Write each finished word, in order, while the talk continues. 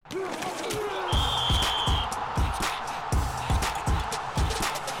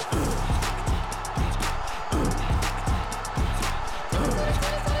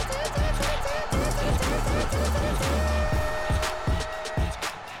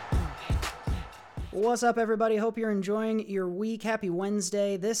What's up, everybody? Hope you're enjoying your week. Happy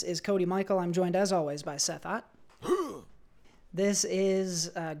Wednesday. This is Cody Michael. I'm joined, as always, by Seth Ott. This is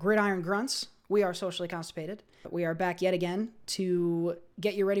Gridiron Grunts. We are socially constipated. We are back yet again to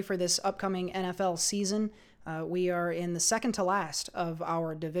get you ready for this upcoming NFL season. We are in the second to last of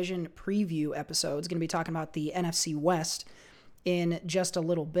our division preview episodes. Going to be talking about the NFC West in just a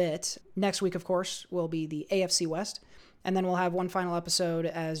little bit. Next week, of course, will be the AFC West. And then we'll have one final episode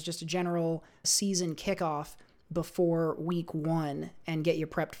as just a general season kickoff before week one and get you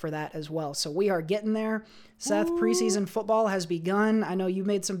prepped for that as well. So we are getting there. Seth, preseason football has begun. I know you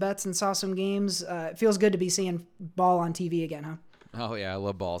made some bets and saw some games. It feels good to be seeing ball on TV again, huh? Oh, yeah, I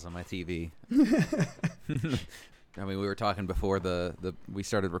love balls on my TV. I mean, we were talking before we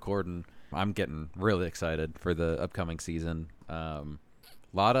started recording. I'm getting really excited for the upcoming season. I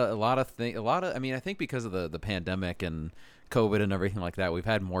mean, I think because of the pandemic and COVID and everything like that, we've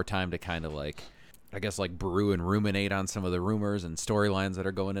had more time to kind of brew and ruminate on some of the rumors and storylines that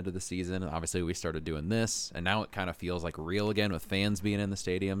are going into the season. Obviously, we started doing this, and now it kind of feels like real again with fans being in the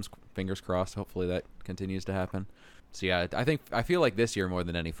stadiums. Fingers crossed. Hopefully that continues to happen. So yeah, I feel like this year more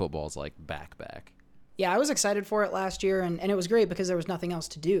than any football is like back. Yeah, I was excited for it last year, and it was great because there was nothing else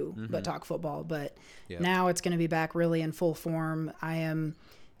to do but talk football. But now it's going to be back really in full form.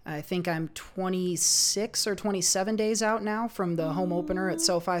 I think I'm 26 or 27 days out now from the home opener at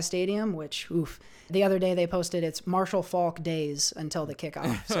SoFi Stadium, which, oof. The other day they posted it's Marshall Faulk days until the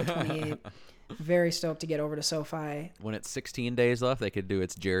kickoff, so 28. Very stoked to get over to SoFi. When it's 16 days left, they could do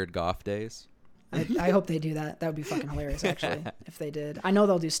it's Jared Goff days. I hope they do that. That would be fucking hilarious, actually, if they did. I know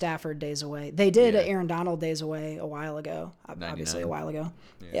they'll do Stafford days away. They did Aaron Donald days away a while ago, obviously a while ago.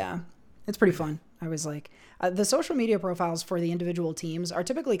 Yeah. It's pretty fun. I was like, the social media profiles for the individual teams are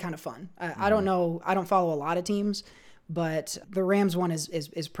typically kind of fun. I don't know. I don't follow a lot of teams, but the Rams one is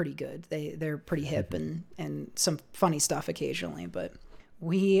pretty good. They're pretty hip and some funny stuff occasionally, but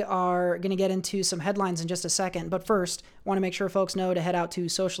we are going to get into some headlines in just a second. But first, want to make sure folks know to head out to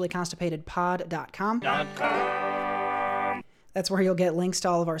sociallyconstipatedpod.com. That's where you'll get links to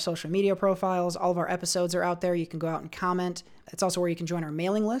all of our social media profiles. All of our episodes are out there. You can go out and comment. It's also where you can join our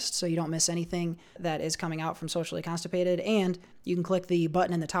mailing list so you don't miss anything that is coming out from Socially Constipated. And you can click the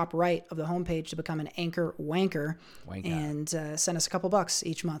button in the top right of the homepage to become an Anchor Wanker and send us a couple bucks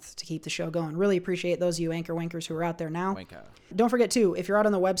each month to keep the show going. Really appreciate those of you Anchor Wankers who are out there now. Don't forget, too, if you're out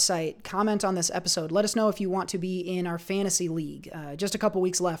on the website, comment on this episode. Let us know if you want to be in our fantasy league. Just a couple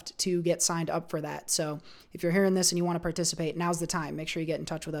weeks left to get signed up for that. So if you're hearing this and you want to participate, now's the time. Make sure you get in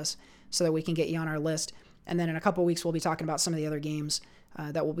touch with us so that we can get you on our list. And then in a couple weeks, we'll be talking about some of the other games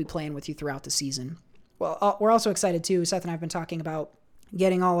that we'll be playing with you throughout the season. Well, we're also excited, too. Seth and I have been talking about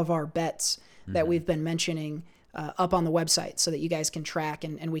getting all of our bets that we've been mentioning up on the website so that you guys can track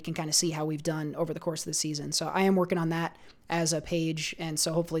and we can kind of see how we've done over the course of the season. So I am working on that as a page, and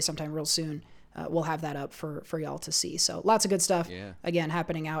so hopefully sometime real soon we'll have that up for y'all to see. So lots of good stuff, again,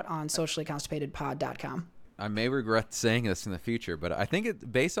 happening out on sociallyconstipatedpod.com. I may regret saying this in the future, but I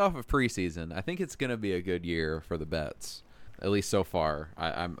think based off of preseason, I think it's going to be a good year for the bets, at least so far.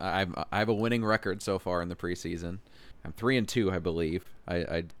 I have a winning record so far in the preseason. I'm 3-2, I believe.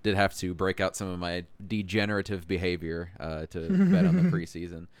 I did have to break out some of my degenerative behavior to bet on the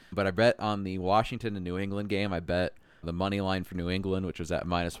preseason, but I bet on the Washington and New England game. I bet the money line for New England, which was at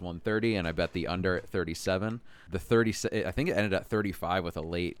 -130, and I bet the under at 37. I think it ended at 35 with a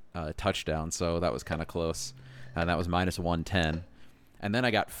late touchdown, so that was kind of close, and that was -110. And then I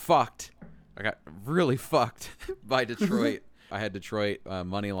got fucked. I got really fucked by Detroit. I had Detroit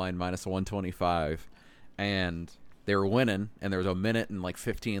money line -125, and they were winning, and there was a minute and like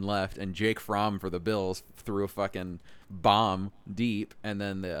 15 left, and Jake Fromm for the Bills threw a fucking bomb deep, and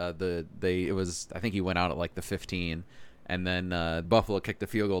then I think he went out at like the 15, and then Buffalo kicked a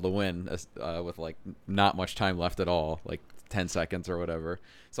field goal to win with like not much time left at all, like 10 seconds or whatever.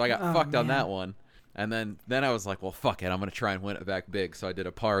 So I got fucked on that one, and then I was like, well, fuck it, I'm gonna try and win it back big. So I did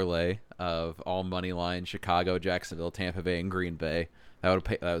a parlay of all money line: Chicago, Jacksonville, Tampa Bay, and Green Bay.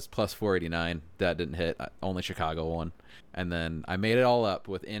 That was plus 489. That didn't hit. Only Chicago won. And then I made it all up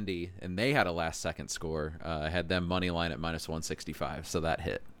with Indy, and they had a last-second score. I had them money line at -165, so that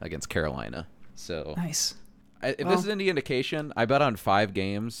hit against Carolina. So nice. If this is any indication, I bet on 5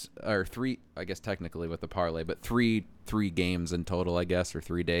 games, or 3, I guess technically with the parlay, but three games in total, I guess, or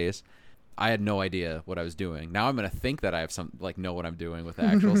 3 days. I had no idea what I was doing. Now I'm going to think that I have know what I'm doing with the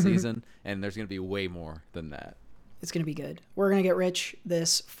actual season, and there's going to be way more than that. It's going to be good. We're going to get rich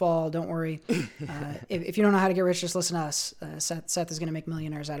this fall. Don't worry. If you don't know how to get rich, just listen to us. Seth is going to make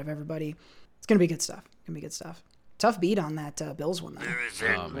millionaires out of everybody. It's going to be good stuff. Tough beat on that Bills one,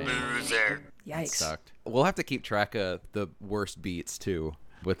 though. Loser. Yikes. Sucked. We'll have to keep track of the worst beats too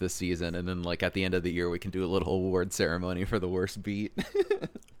with this season, and then like at the end of the year we can do a little award ceremony for the worst beat.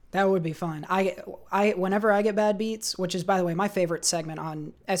 That would be fun. Whenever I get bad beats, which is, by the way, my favorite segment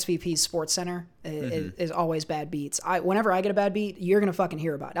on SVP's Sports Center is always bad beats. Whenever I get a bad beat, you're gonna fucking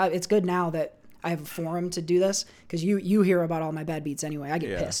hear about it. It's good now that I have a forum to do this, because you hear about all my bad beats anyway. I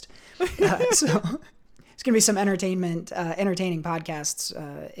get pissed. So it's gonna be some entertaining podcasts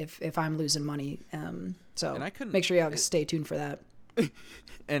if I'm losing money. So And I couldn't- make sure y'all stay tuned for that.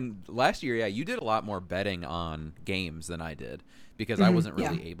 And last year, you did a lot more betting on games than I did, because I wasn't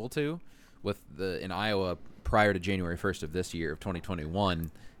really able to. In Iowa, prior to January 1st of this year, of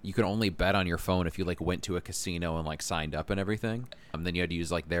 2021, you could only bet on your phone if you like went to a casino and like signed up and everything. Then you had to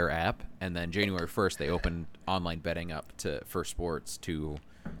use like their app. And then January 1st, they opened online betting up for sports to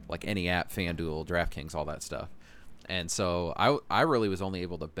like any app, FanDuel, DraftKings, all that stuff. And so I really was only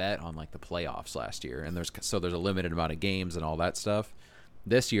able to bet on like the playoffs last year. And there's a limited amount of games and all that stuff.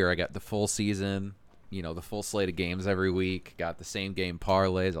 This year I got the full season, the full slate of games every week, got the same game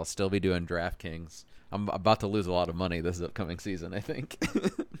parlays. I'll still be doing DraftKings. I'm about to lose a lot of money this upcoming season, I think.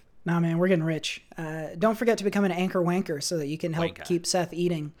 Nah, man, we're getting rich. Don't forget to become an anchor wanker so that you can help Wanker. keep Seth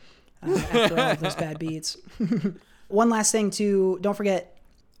eating after all of those bad beats. One last thing don't forget,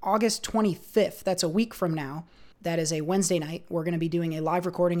 August 25th, that's a week from now. That is a Wednesday night. We're going to be doing a live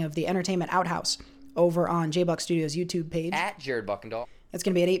recording of the Entertainment Outhouse over on J-Buck Studios YouTube page. At Jared Buckendahl. It's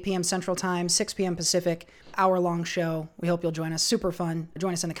going to be at 8 p.m. Central Time, 6 p.m. Pacific, hour-long show. We hope you'll join us. Super fun.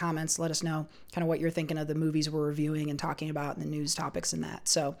 Join us in the comments. Let us know kind of what you're thinking of the movies we're reviewing and talking about, and the news topics and that.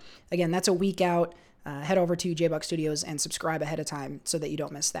 So, again, that's a week out. Head over to J-Buck Studios and subscribe ahead of time so that you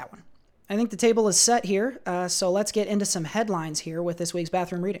don't miss that one. I think the table is set here, so let's get into some headlines here with this week's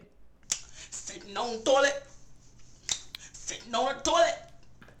bathroom reading. Sitting on the toilet. Sitting on the toilet.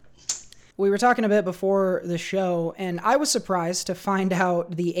 We were talking a bit before the show, and I was surprised to find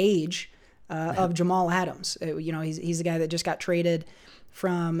out the age of Jamal Adams. He's the guy that just got traded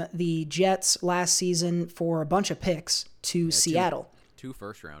from the Jets last season for a bunch of picks to Seattle. Two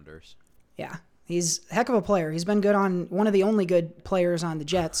first-rounders. Yeah, he's a heck of a player. He's been good on one of the only good players on the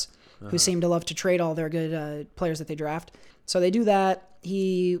Jets, who seem to love to trade all their good players that they draft. So they do that.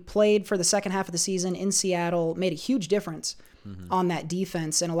 He played for the second half of the season in Seattle, made a huge difference on that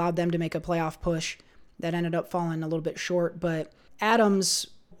defense and allowed them to make a playoff push that ended up falling a little bit short. But Adams,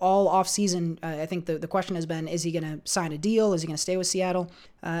 all offseason, I think the question has been, is he going to sign a deal? Is he going to stay with Seattle?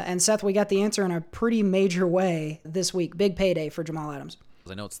 And Seth, we got the answer in a pretty major way this week. Big payday for Jamal Adams.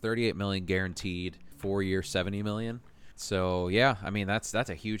 I know it's $38 million guaranteed, 4 year, $70 million. So yeah, I mean that's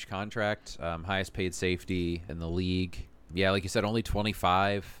a huge contract, highest paid safety in the league. Yeah, like you said, only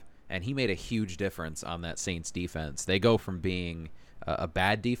 25. And he made a huge difference on that Saints defense. They go from being a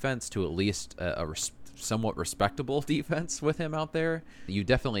bad defense to at least a somewhat respectable defense with him out there. You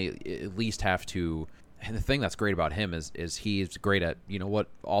definitely at least have to. And the thing that's great about him is he's great at what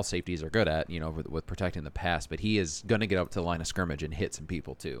all safeties are good at, with protecting the pass. But he is going to get up to the line of scrimmage and hit some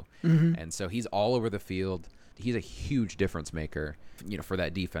people too. And so he's all over the field. He's a huge difference maker, for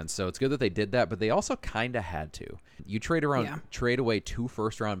that defense. So it's good that they did that, but they also kind of had to. You trade away 2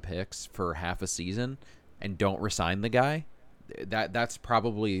 first-round picks for half a season and don't resign the guy. That's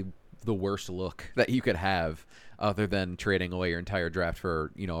probably the worst look that you could have, other than trading away your entire draft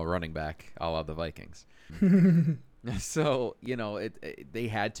for a running back, a la the Vikings. So they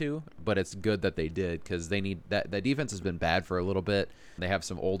had to, but it's good that they did, because they need that. The defense has been bad for a little bit. They have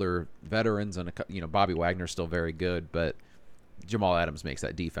some older veterans, and Bobby Wagner's still very good, but Jamal Adams makes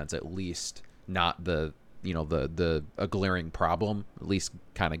that defense at least not a glaring problem. At least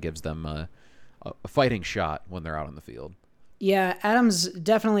kind of gives them a fighting shot when they're out on the field. Yeah, Adams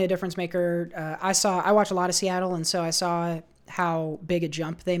definitely a difference maker. I watch a lot of Seattle, and so I saw how big a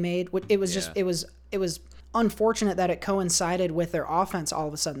jump they made. It was unfortunate that it coincided with their offense all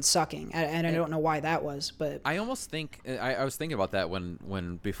of a sudden sucking, and I don't know why that was. But I almost think I was thinking about that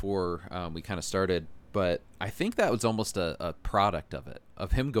when before we kind of started, but I think that was almost a product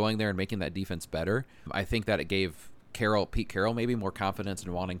of him going there and making that defense better. I think that it gave Pete Carroll maybe more confidence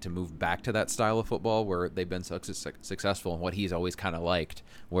in wanting to move back to that style of football where they've been successful, and what he's always kind of liked,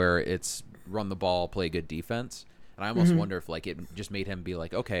 where it's run the ball, play good defense. And I almost wonder if it just made him be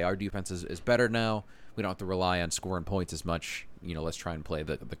like, okay, our defense is better now. We don't have to rely on scoring points as much. Let's try and play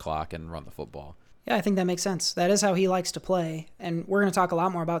the clock and run the football. Yeah, I think that makes sense. That is how he likes to play. And we're going to talk a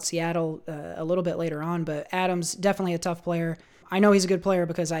lot more about Seattle a little bit later on, but Adams, definitely a tough player. I know he's a good player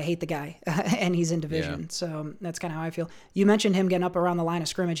because I hate the guy, and he's in division. Yeah. So that's kind of how I feel. You mentioned him getting up around the line of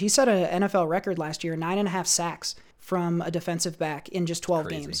scrimmage. He set an NFL record last year, 9.5 sacks from a defensive back in just 12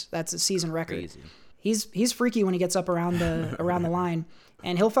 Crazy. games. That's a season record. Crazy. He's freaky when he gets up around the line,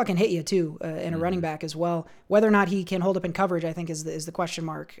 and he'll fucking hit you too, in a running back as well. Whether or not he can hold up in coverage, I think is the question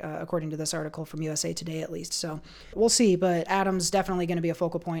mark, according to this article from USA Today at least. So we'll see, but Adams definitely going to be a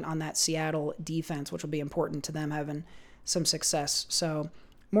focal point on that Seattle defense, which will be important to them having some success. So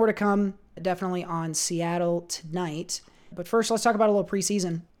more to come definitely on Seattle tonight. But first, let's talk about a little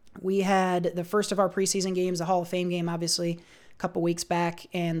preseason. We had the first of our preseason games, the Hall of Fame game, obviously, a couple weeks back,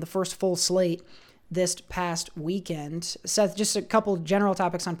 and the first full slate this past weekend. Seth, just a couple general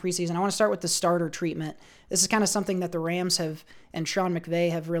topics on preseason. I want to start with the starter treatment. This is kind of something that the Rams have and Sean McVay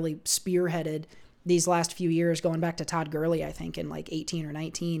have really spearheaded these last few years, going back to Todd Gurley, I think, in like 18 or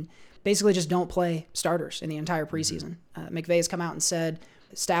 19. Basically just don't play starters in the entire preseason. McVay has come out and said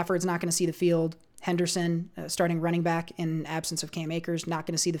Stafford's not going to see the field. Henderson, starting running back in absence of Cam Akers, not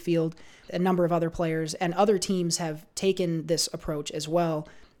going to see the field. A number of other players and other teams have taken this approach as well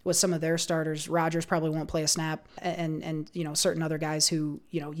with some of their starters. Rodgers probably won't play a snap, and you know, certain other guys who,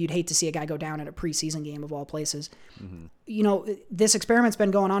 you know, you'd hate to see a guy go down at a preseason game of all places. You know, this experiment's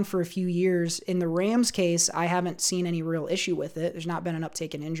been going on for a few years. In the Rams case, I haven't seen any real issue with it. There's not been an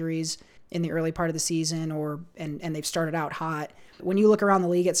uptake in injuries in the early part of the season, and they've started out hot. When you look around the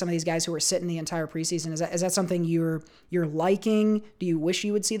league at some of these guys who are sitting the entire preseason, is that something you're liking? Do you wish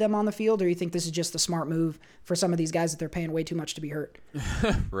you would see them on the field, or you think this is just the smart move for some of these guys that they're paying way too much to be hurt?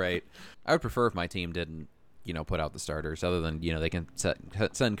 Right. I would prefer if my team didn't, you know, put out the starters, other than, you know, they can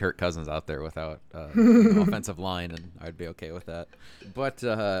send Kirk Cousins out there without offensive line, and I'd be okay with that. But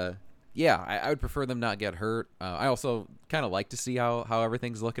yeah, I would prefer them not get hurt. I also kind of like to see how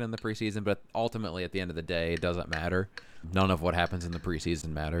everything's looking in the preseason, but ultimately at the end of the day, it doesn't matter. None of what happens in the preseason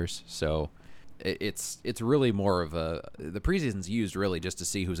matters. So it's really more of the preseason's used really just to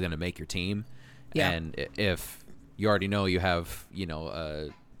see who's going to make your team. Yeah. And if you already know you have, you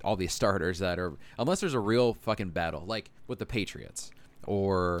know, all these starters that are, unless there's a real fucking battle, like with the Patriots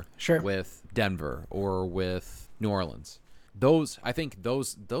or with Denver or with New Orleans. I think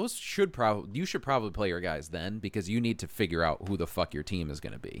those should you should probably play your guys then, because you need to figure out who the fuck your team is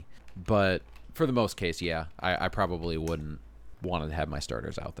going to be. But for the most case, yeah, I probably wouldn't want to have my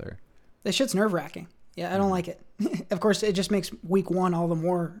starters out there. This shit's nerve-wracking. Yeah, I don't like it. Of course, it just makes week one all the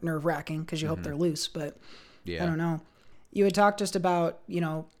more nerve-wracking because you hope they're loose, but yeah. I don't know. You had talked just about, you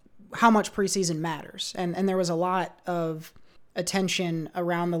know, how much preseason matters, and there was a lot of attention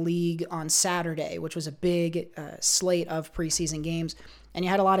around the league on Saturday, which was a big slate of preseason games. And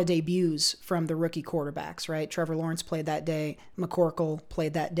you had a lot of debuts from the rookie quarterbacks, right? Trevor Lawrence played that day. McCorkle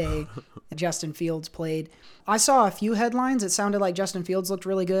played that day. Justin Fields played. I saw a few headlines. It sounded like Justin Fields looked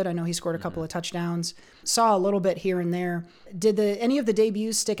really good. I know he scored a couple of touchdowns. Saw a little bit here and there. Did any of the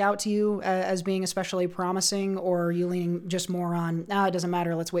debuts stick out to you as being especially promising, or are you leaning just more on, it doesn't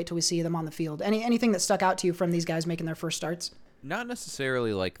matter, let's wait till we see them on the field? Anything that stuck out to you from these guys making their first starts? Not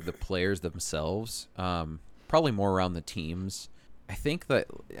necessarily like the players themselves. Probably more around the teams. I think that,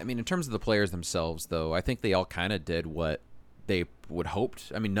 I mean, in terms of the players themselves, though, I think they all kind of did what they would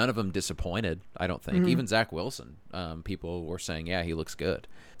hoped. I mean, none of them disappointed, I don't think. Even Zach Wilson, people were saying, yeah, he looks good.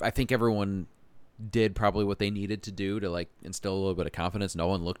 I think everyone did probably what they needed to do to, like, instill a little bit of confidence. No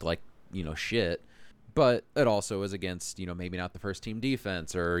one looked like, you know, shit. But it also is against, you know, maybe not the first team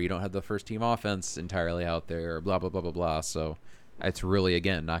defense, or you don't have the first team offense entirely out there, or blah, blah, blah, blah, blah. So it's really,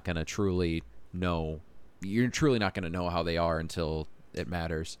 again, not going to truly know. You're truly not going to know how they are until it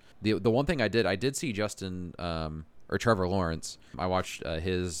matters. The one thing I did see Justin or Trevor Lawrence. I watched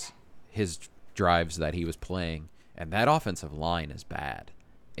his drives that he was playing, and that offensive line is bad.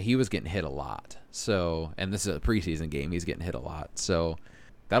 He was getting hit a lot. So, and this is a preseason game. He's getting hit a lot. So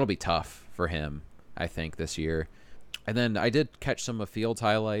that'll be tough for him, I think, this year. And then I did catch some of Fields'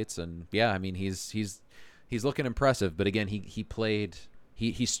 highlights, and yeah, I mean he's looking impressive. But again, he played.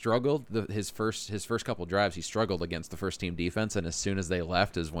 He struggled his first couple drives. He struggled against the first team defense, and as soon as they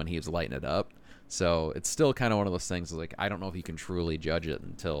left is when he was lighting it up. So it's still kind of one of those things. Like, I don't know if you can truly judge it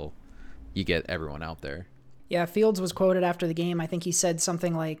until you get everyone out there. Yeah, Fields was quoted after the game. I think he said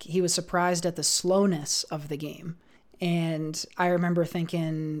something like he was surprised at the slowness of the game, and I remember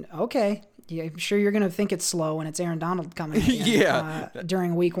thinking, okay, yeah, I'm sure you're going to think it's slow when it's Aaron Donald coming at you,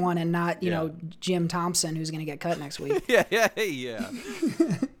 during week one, and not, you know, Jim Thompson, who's going to get cut next week. yeah.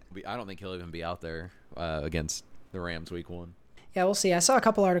 I don't think he'll even be out there against the Rams week one. Yeah, we'll see. I saw a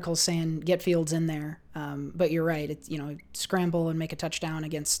couple articles saying get Fields in there, but you're right. It's, scramble and make a touchdown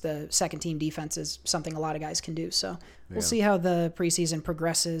against the second team defense is something a lot of guys can do. So we'll see how the preseason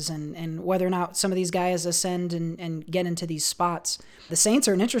progresses and whether or not some of these guys ascend and get into these spots. The Saints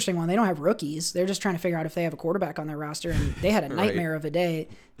are an interesting one. They don't have rookies. They're just trying to figure out if they have a quarterback on their roster, and they had a nightmare of a day.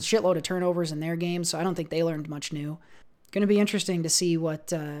 Shitload of turnovers in their game, so I don't think they learned much new. Going to be interesting to see what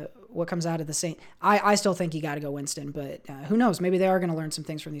comes out of the Saints. I still think you got to go Winston, but who knows? Maybe they are going to learn some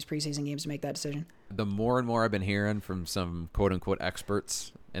things from these preseason games to make that decision. The more and more I've been hearing from some quote-unquote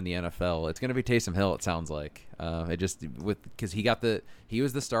experts in the NFL, it's going to be Taysom Hill, it sounds like. Because he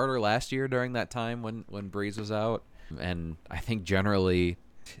was the starter last year during that time when Breeze was out, and I think generally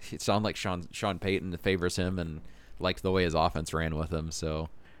it sounded like Sean Payton favors him and liked the way his offense ran with him. So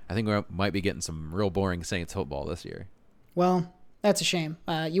I think we might be getting some real boring Saints football this year. Well, that's a shame.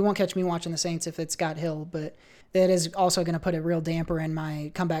 You won't catch me watching the Saints if it's got Hill, but that is also going to put a real damper in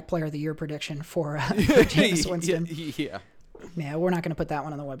my comeback player of the year prediction for Jameis Winston. Yeah, we're not going to put that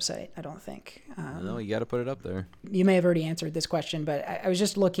one on the website, I don't think. No, you got to put it up there. You may have already answered this question, but I was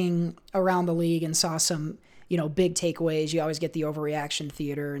just looking around the league and saw some, big takeaways. You always get the overreaction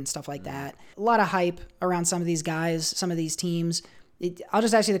theater and stuff like that. A lot of hype around some of these guys, some of these teams. I'll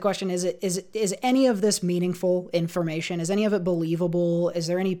just ask you the question, is any of this meaningful information? Is any of it believable? Is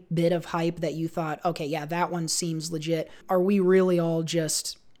there any bit of hype that you thought, okay, yeah, that one seems legit? Are we really all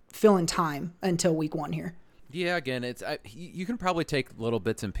just filling time until week 1 here? Yeah, again, you can probably take little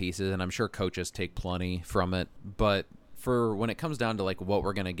bits and pieces, and I'm sure coaches take plenty from it, but for when it comes down to like what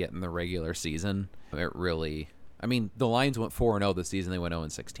we're going to get in the regular season, it really, the Lions went 4-0 this season, they went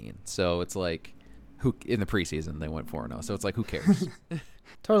 0-16. So it's like, in the preseason they went 4-0, so it's like, who cares?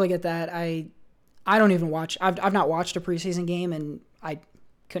 Totally get that. I don't even watch. I've not watched a preseason game, and I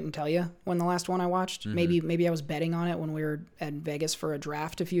couldn't tell you when the last one I watched. Mm-hmm. Maybe I was betting on it when we were at Vegas for a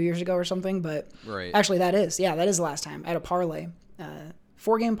draft a few years ago or something. But Actually, that is the last time I had a parlay,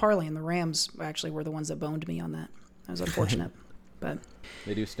 4-game parlay, and the Rams actually were the ones that boned me on that. That was unfortunate, but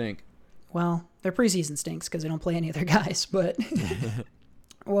they do stink. Well, their preseason stinks because they don't play any of their guys, but.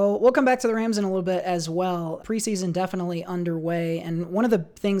 Well, we'll come back to the Rams in a little bit as well. Preseason definitely underway, and one of the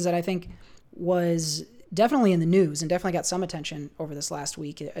things that I think was definitely in the news and definitely got some attention over this last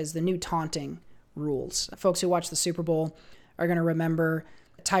week is the new taunting rules. Folks who watch the Super Bowl are going to remember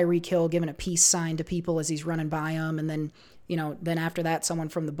Tyreek Hill giving a peace sign to people as he's running by them, and then after that, someone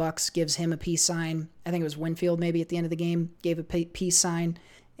from the Bucs gives him a peace sign. I think it was Winfield maybe at the end of the game gave a peace sign,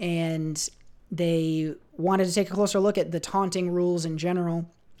 and they wanted to take a closer look at the taunting rules in general.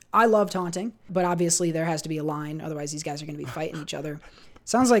 I love taunting, but obviously there has to be a line. Otherwise, these guys are going to be fighting each other.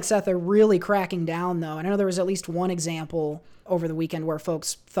 Sounds like, Seth, they're really cracking down, though. And I know there was at least one example over the weekend where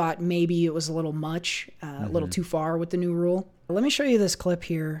folks thought maybe it was a little much, a little too far with the new rule. Let me show you this clip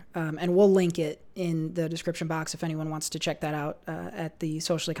here, and we'll link it in the description box if anyone wants to check that out at the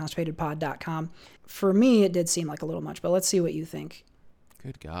sociallyconstipatedpod.com. For me, it did seem like a little much, but let's see what you think.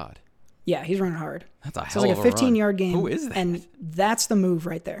 Good God. Yeah, he's running hard. That's a hell of a run. It's like a 15-yard game. Who is that? And that's the move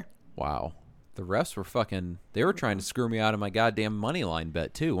right there. Wow. The refs were they were trying to screw me out of my goddamn money line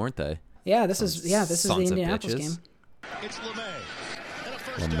bet too, weren't they? Yeah, this is the Indianapolis game. It's LeMay. And a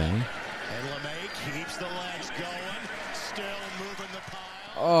first LeMay. down. And LeMay keeps the legs going. Still moving the pile.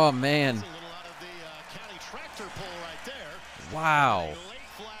 Oh, man. It's a little out of the county tractor pull right there. Wow.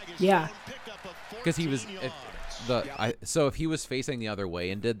 Yeah. Because he was so if he was facing the other way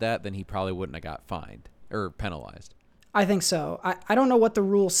and did that, then he probably wouldn't have got fined or penalized. I think so. I don't know what the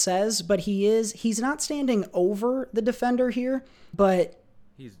rule says, but he's not standing over the defender here, but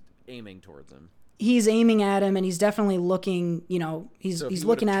he's aiming towards him. He's aiming at him, and he's definitely looking, he's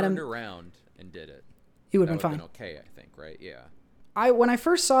looking at him. Turned around and did it. He would have been fine. Okay, I think, right? Yeah. When I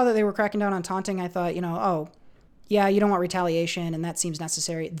first saw that they were cracking down on taunting, I thought, yeah, you don't want retaliation, and that seems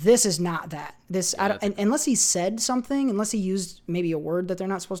necessary. This is not that. Unless he said something, unless he used maybe a word that they're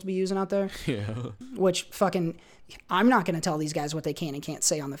not supposed to be using out there. Yeah. Which I'm not going to tell these guys what they can and can't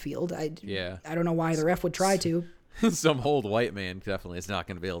say on the field. I don't know why the ref would try to. Some old white man definitely is not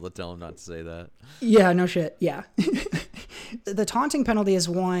going to be able to tell him not to say that. Yeah, no shit. Yeah. The taunting penalty is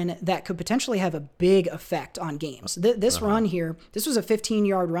one that could potentially have a big effect on games. This run here, this was a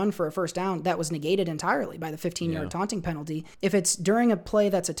 15-yard run for a first down that was negated entirely by the 15-yard taunting penalty. If it's during a play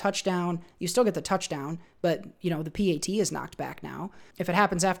that's a touchdown, you still get the touchdown, but, the PAT is knocked back now. If it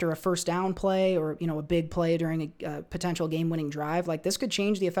happens after a first down play or, a big play during a potential game-winning drive, like this could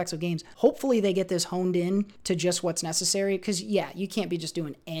change the effects of games. Hopefully they get this honed in to just what's necessary because, you can't be just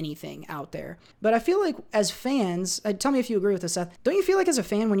doing anything out there. But I feel like as fans, tell me if you agree with this, Seth, don't you feel like as a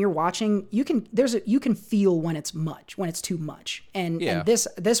fan when you're watching, you can feel when it's too much. And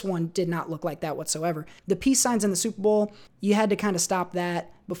this one did not look like that whatsoever. The peace signs in the Super Bowl, you had to kind of stop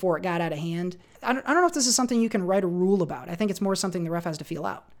that before it got out of hand. I don't know if this is something you can write a rule about. I think it's more something the ref has to feel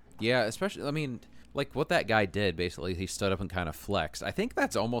out. Yeah, especially, I mean, like what that guy did, basically, he stood up and kind of flexed. I think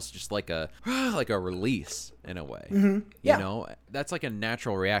that's almost just like a release in a way. Mm-hmm. Yeah. That's like a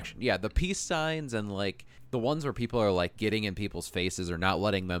natural reaction. Yeah, the peace signs and like the ones where people are like getting in people's faces or not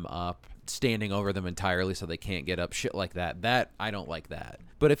letting them up, standing over them entirely so they can't get up, shit like that I don't like that.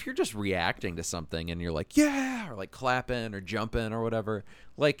 But if you're just reacting to something and you're like, yeah, or like clapping or jumping or whatever,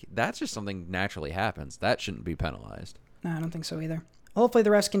 like that's just something naturally happens. That shouldn't be penalized. No, I don't think so either. Hopefully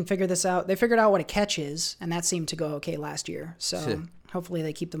the refs can figure this out. They figured out what a catch is, and that seemed to go okay last year. So hopefully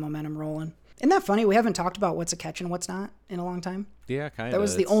they keep the momentum rolling. Isn't that funny? We haven't talked about what's a catch and what's not in a long time. Yeah, kind of. That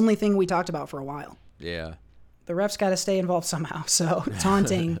was the only thing we talked about for a while. Yeah. The refs got to stay involved somehow. So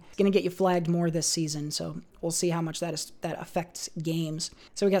taunting is going to get you flagged more this season. So we'll see how much that affects games.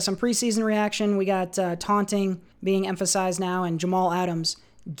 So we got some preseason reaction. We got taunting being emphasized now and Jamal Adams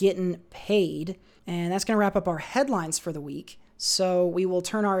getting paid. And that's going to wrap up our headlines for the week. So we will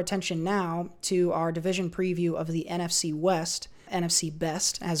turn our attention now to our division preview of the NFC West, NFC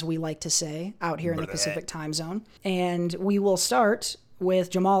Best, as we like to say, out here in the Pacific time zone. And we will start with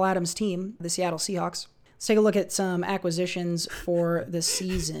Jamal Adams' team, the Seattle Seahawks. Let's take a look at some acquisitions for the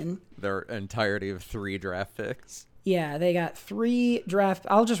season. Their entirety of 3 draft picks. Yeah, they got 3 draft.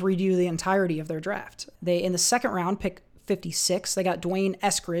 I'll just read you the entirety of their draft. They, in the second round, pick 56. They got Dwayne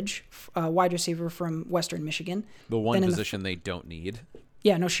Eskridge, wide receiver from Western Michigan. The one position they don't need.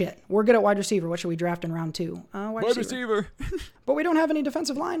 Yeah, no shit. We're good at wide receiver. What should we draft in round 2? Wide receiver. But we don't have any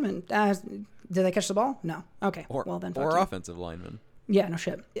defensive linemen. Did they catch the ball? No. Okay. Or then or offensive linemen. Yeah, no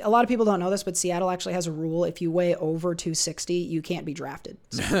shit. A lot of people don't know this, but Seattle actually has a rule. If you weigh over 260, you can't be drafted.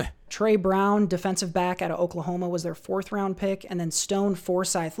 So, Trey Brown, defensive back out of Oklahoma, was their 4th round pick. And then Stone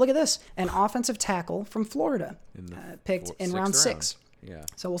Forsythe, look at this, an offensive tackle from Florida, picked in round 6. Yeah.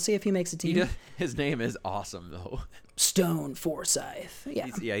 So we'll see if he makes a team. His name is awesome, though. Stone Forsythe. Yeah.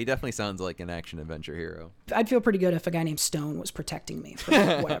 He definitely sounds like an action-adventure hero. I'd feel pretty good if a guy named Stone was protecting me for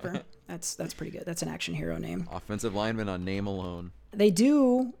whatever. That's pretty good. That's an action hero name. Offensive lineman on name alone. They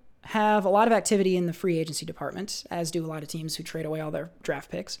do have a lot of activity in the free agency department, as do a lot of teams who trade away all their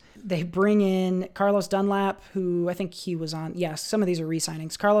draft picks. They bring in Carlos Dunlap, who I think he was on. Yes, some of these are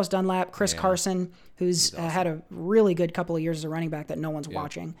re-signings. Carlos Dunlap, Chris Carson, who's awesome. Had a really good couple of years as a running back that no one's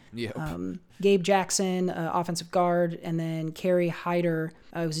watching. Yep. Gabe Jackson, offensive guard, and then Kerry Hyder,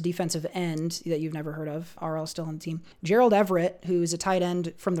 who's a defensive end that you've never heard of, RL still on the team. Gerald Everett, who's a tight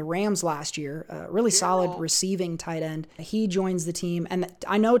end from the Rams last year, really solid receiving tight end. He joins the team, and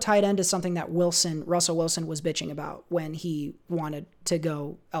I know tight end is something that Russell Wilson was bitching about when he wanted to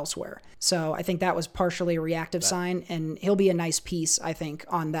go elsewhere. So I think that was partially a reactive sign, and he'll be a nice piece, I think,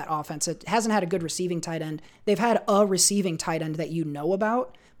 on that offense. It hasn't had a good receiving tight end. They've had a receiving tight end that you know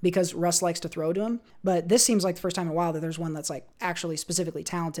about, because Russ likes to throw to him. But this seems like the first time in a while that there's one that's like actually specifically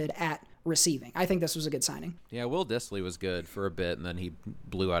talented at receiving. I think this was a good signing. Yeah, Will Dissly was good for a bit, and then he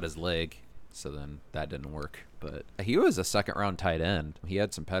blew out his leg, so then that didn't work. But he was a second-round tight end. He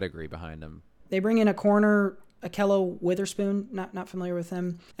had some pedigree behind him. They bring in a corner, Akello Witherspoon, not familiar with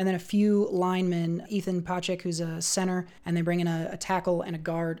him, and then a few linemen, Ethan Pachik, who's a center, and they bring in a tackle and a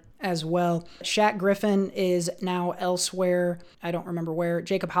guard as well. Shaq Griffin is now elsewhere. I don't remember where.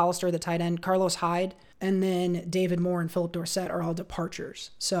 Jacob Hollister, the tight end, Carlos Hyde, and then David Moore and Philip Dorsett are all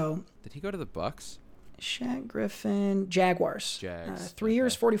departures. So did he go to the Bucks? Shaq Griffin, Jaguars. Jags. 3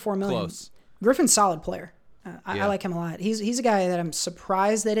 years, $44 million. Close. Griffin's solid player. I like him a lot. He's a guy that I'm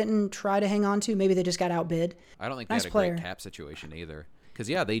surprised they didn't try to hang on to. Maybe they just got outbid. I don't think nice they had player. A great cap situation either. Because,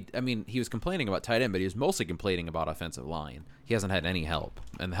 he was complaining about tight end, but he was mostly complaining about offensive line. He hasn't had any help.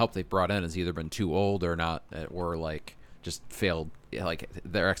 And the help they've brought in has either been too old or not, or just failed. Like,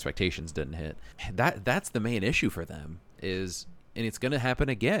 their expectations didn't hit. That's the main issue for them and it's going to happen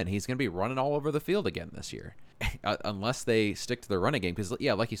again. He's going to be running all over the field again this year. Unless they stick to their running game. Because,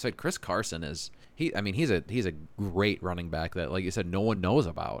 like you said, Chris Carson he's a great running back that, like you said, no one knows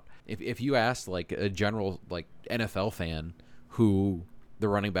about. If you asked, like, a general, like, NFL fan who the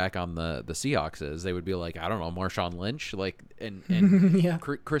running back on the Seahawks is. They would be like, I don't know, Marshawn Lynch, like, and Yeah.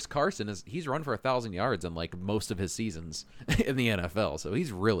 Chris Carson he's run for 1,000 yards in like most of his seasons in the NFL, so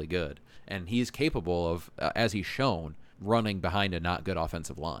he's really good, and he's capable of, as he's shown, running behind a not good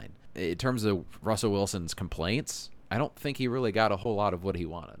offensive line. In terms of Russell Wilson's complaints, I don't think he really got a whole lot of what he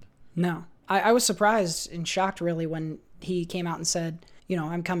wanted. No. I was surprised and shocked, really, when he came out and said,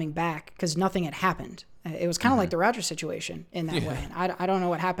 I'm coming back, because nothing had happened. It was kind of like the Rodgers situation in that way. And I don't know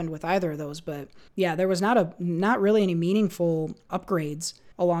what happened with either of those, but yeah, there was not really any meaningful upgrades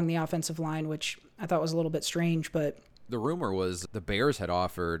along the offensive line, which I thought was a little bit strange. But the rumor was the Bears had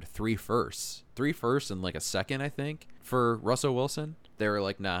offered 3 firsts and like a second, I think, for Russell Wilson. They were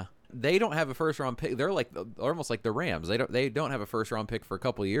like, nah. They don't have a first-round pick. They're like almost like the Rams. They don't have a first-round pick for a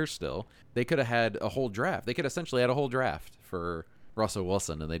couple of years still. They could have had a whole draft. They could essentially had a whole draft for Russell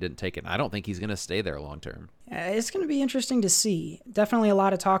Wilson, and they didn't take it. I don't think he's going to stay there long term. It's going to be interesting to see. Definitely a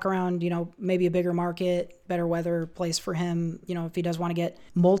lot of talk around, maybe a bigger market, better weather place for him. If he does want to get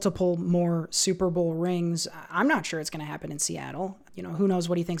multiple more Super Bowl rings, I'm not sure it's going to happen in Seattle. Who knows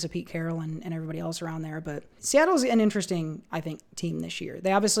what he thinks of Pete Carroll and everybody else around there. But Seattle's an interesting, I think, team this year.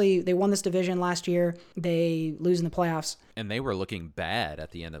 They won this division last year. They lose in the playoffs. And they were looking bad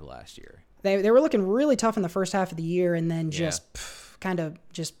at the end of last year. They were looking really tough in the first half of the year, and then just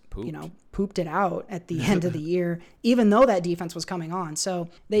pooped it out at the end of the year, even though that defense was coming on. So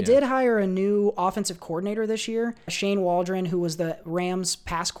they did hire a new offensive coordinator this year, Shane Waldron, who was the Rams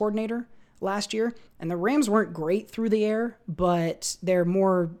pass coordinator last year. And the Rams weren't great through the air, but they're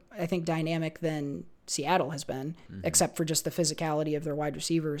more, I think, dynamic than Seattle has been, except for just the physicality of their wide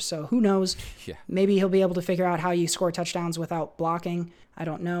receivers. So who knows? Yeah. Maybe he'll be able to figure out how you score touchdowns without blocking. I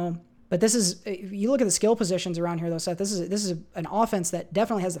don't know. But this is, you look at the skill positions around here, though, Seth, this is an offense that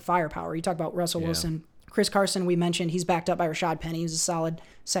definitely has the firepower. You talk about Russell Wilson. Chris Carson, we mentioned, he's backed up by Rashad Penny, who's a solid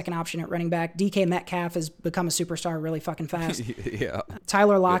second option at running back. DK Metcalf has become a superstar really fucking fast. Yeah.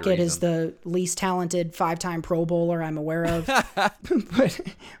 Tyler Lockett is the least talented 5-time Pro Bowler I'm aware of,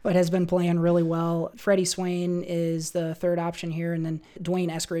 but has been playing really well. Freddie Swain is the third option here, and then Dwayne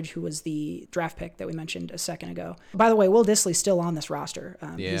Eskridge, who was the draft pick that we mentioned a second ago. By the way, Will Dissly's still on this roster.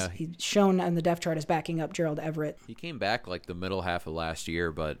 He's shown on the depth chart as backing up Gerald Everett. He came back like the middle half of last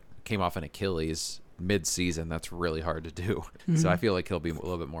year, but came off an Achilles mid-season. That's really hard to do. So I feel like he'll be a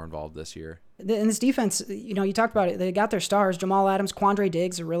little bit more involved this year. In this defense, you talked about it. They got their stars: Jamal Adams, Quandre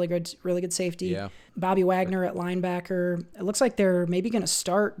Diggs, a really good safety. Yeah. Bobby Wagner at linebacker. It looks like they're maybe going to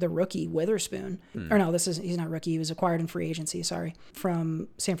start the rookie Witherspoon. Or no, he's not rookie. He was acquired in free agency. Sorry, from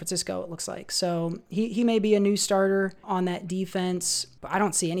San Francisco. It looks like so he may be a new starter on that defense. But I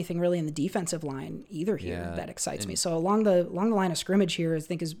don't see anything really in the defensive line either here that excites me. So along the line of scrimmage here,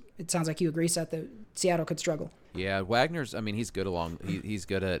 it sounds like you agree, Seth, that Seattle could struggle. Yeah, Wagner's, he's good he's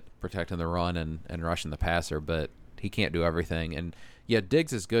good at protecting the run and rushing the passer, but he can't do everything. And yeah,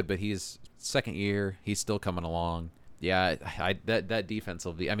 Diggs is good, but he's second year. He's still coming along. Yeah, that defense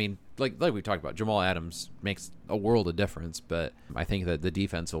will be, like we talked about, Jamal Adams makes a world of difference, but I think that the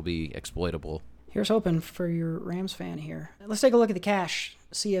defense will be exploitable. Here's hoping for your Rams fan here. Let's take a look at the cash,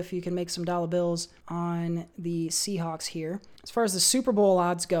 see if you can make some dollar bills on the Seahawks here. As far as the Super Bowl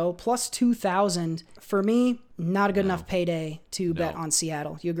odds go, plus 2,000. For me, not a good enough payday to bet on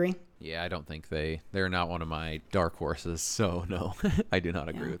Seattle. You agree? Yeah, I don't think they're not one of my dark horses, so no, I do not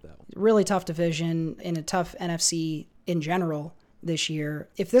agree with that one. Really tough division in a tough NFC in general this year.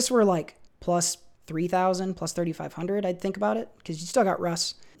 If this were like plus 3,000, plus 3,500, I'd think about it, because you still got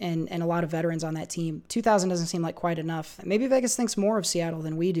Russ and a lot of veterans on that team. 2,000 doesn't seem like quite enough. Maybe Vegas thinks more of Seattle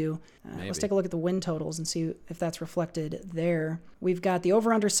than we do. Let's take a look at the win totals and see if that's reflected there. We've got the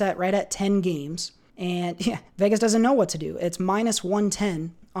over-under set right at 10 games. And yeah, Vegas doesn't know what to do. It's minus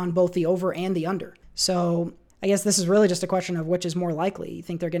 110 on both the over and the under. So I guess this is really just a question of which is more likely. You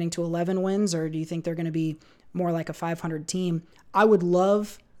think they're getting to 11 wins, or do you think they're going to be more like a 500 team? I would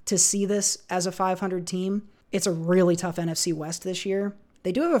love to see this as a 500 team. It's a really tough NFC West this year.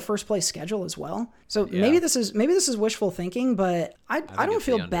 They do have a first place schedule as well. So maybe this is wishful thinking, but I don't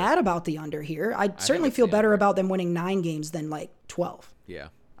feel bad about the under here. I certainly feel better about them winning 9 games than like 12. Yeah.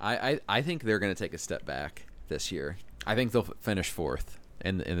 I think they're going to take a step back this year. I think they'll finish 4th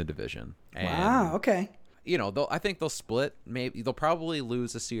in the division. And, wow, okay. I think they'll split. Maybe they'll probably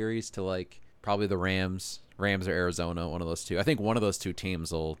lose a series to like probably the Rams or Arizona, one of those two. I think one of those two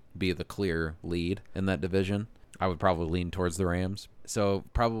teams will be the clear lead in that division. I would probably lean towards the Rams. So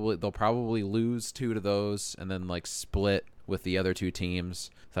they'll probably lose 2 to those and then like split with the other 2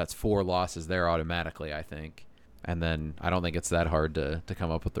 teams. So that's 4 losses there automatically, I think. And then I don't think it's that hard to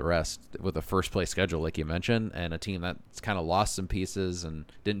come up with the rest with a first place schedule, like you mentioned, and a team that's kind of lost some pieces and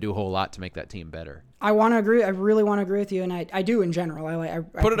didn't do a whole lot to make that team better. I want to agree. I really want to agree with you, and I do in general. I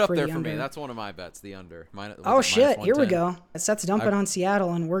Put it up prefer there the for me. under. That's one of my bets, the under. Oh shit! Here we go. Seth's dumping on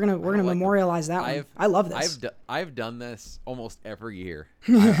Seattle, and we're gonna memorialize that one. I love this. I've done this almost every year.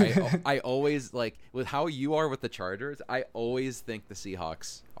 I always, like, with how you are with the Chargers, I always think the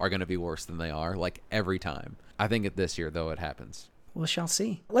Seahawks are going to be worse than they are, like, every time. I think this year, though, it happens. We shall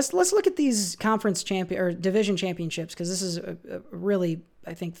see. Let's look at these conference or division championships, because this is a really,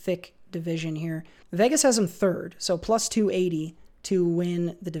 I think, thick division here. Vegas has them third, so plus 280 to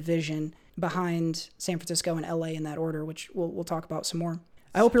win the division behind San Francisco and LA in that order, which we'll talk about some more.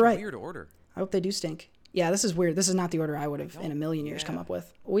 I hope you're right. Weird order. I hope they do stink. Yeah, this is weird. This is not the order I would have in a million years come up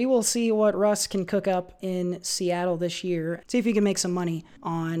with. We will see what Russ can cook up in Seattle this year. See if he can make some money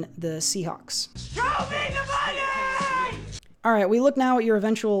on the Seahawks. Show me the money! All right, we look now at your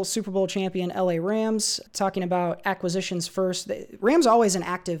eventual Super Bowl champion, LA Rams. Talking about acquisitions first. The Rams always an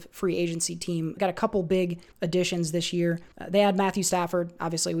active free agency team. Got a couple big additions this year. They had Matthew Stafford.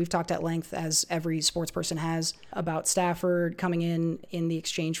 Obviously, we've talked at length, as every sports person has, about Stafford coming in the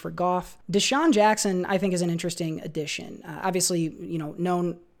exchange for Goff. Deshaun Jackson, I think, is an interesting addition. Obviously,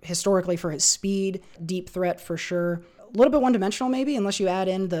 known historically for his speed, deep threat for sure. A little bit one-dimensional maybe, unless you add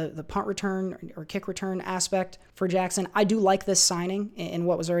in the punt return or kick return aspect for Jackson. I do like this signing in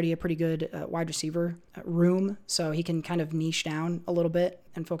what was already a pretty good wide receiver room, so he can kind of niche down a little bit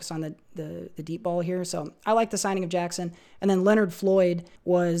and focus on the deep ball here. So I like the signing of Jackson. And then Leonard Floyd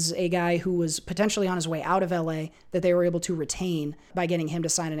was a guy who was potentially on his way out of LA that they were able to retain by getting him to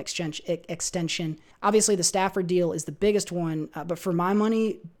sign an extension. Obviously, the Stafford deal is the biggest one, but for my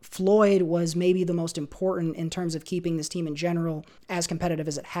money, Floyd was maybe the most important in terms of keeping this team in general as competitive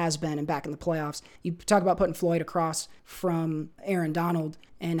as it has been and back in the playoffs. You talk about putting Floyd across from Aaron Donald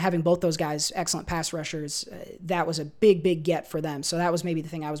and having both those guys excellent pass rushers. That was a big get for them. So that was maybe the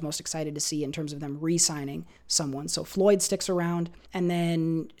thing I was most excited to see in terms of them re-signing someone. So Floyd sticks around, and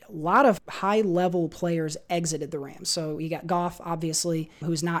then a lot of high-level players exited the Rams. So you got Goff, obviously,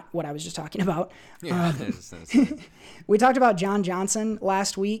 who's not what I was just talking about. Yeah, we talked about John Johnson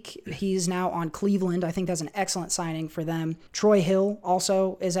last week. He's now on Cleveland. I think that's an excellent signing for them. Troy Hill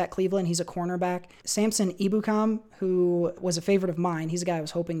also is at Cleveland. He's a cornerback. Samson Ebukam, who was a favorite of mine. He's a guy I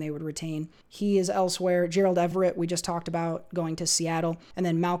was hoping they would retain. He is elsewhere. Gerald Everett, we just talked about, going to Seattle. And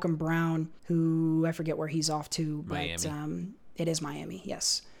then Malcolm Brown, who I forget where he's off to, but it is Miami,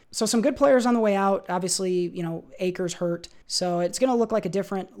 yes. So some good players on the way out. Obviously, Akers hurt. So it's going to look like a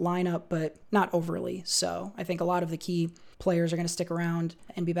different lineup, but not overly. So I think a lot of the key players are going to stick around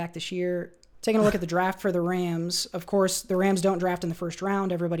and be back this year. Taking a look at the draft for the Rams. Of course, the Rams don't draft in the first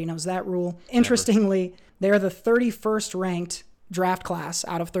round. Everybody knows that rule. Interestingly, they're the 31st ranked draft class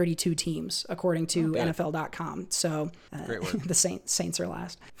out of 32 teams, according to NFL.com. So the Saints are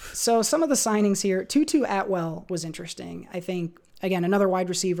last. So some of the signings here, Tutu Atwell was interesting. I think, again, another wide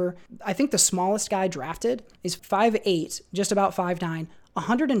receiver. I think the smallest guy drafted is 5'8", just about 5'9",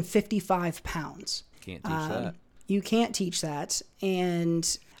 155 pounds. Can't teach that. You can't teach that.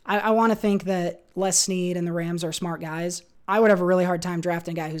 And I want to think that Les Snead and the Rams are smart guys. I would have a really hard time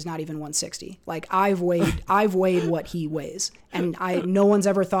drafting a guy who's not even 160. Like, I've weighed what he weighs, and no one's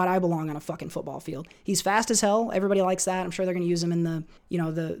ever thought I belong on a fucking football field. He's fast as hell. Everybody likes that. I'm sure they're going to use him in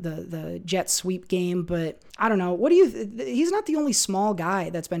the jet sweep game, but I don't know. He's not the only small guy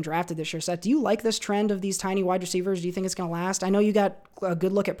that's been drafted this year, Seth. Do you like this trend of these tiny wide receivers? Do you think it's going to last? I know you got a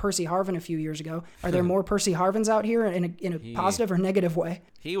good look at Percy Harvin a few years ago. Are there more Percy Harvins out here in a positive or negative way?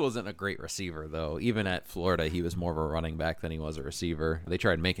 He wasn't a great receiver, though. Even at Florida, he was more of a running back than he was a receiver. They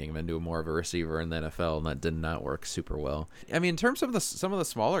tried making him into more of a receiver in the NFL, and that did not work super well. I mean, in terms of some of the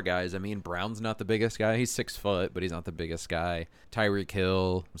smaller guys, I mean, Brown's not the biggest guy. He's 6 foot, but he's not the biggest guy. Tyreek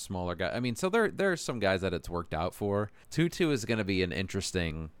Hill, smaller guy. I mean, so there are some guys that it's worked out for. Tutu is going to be an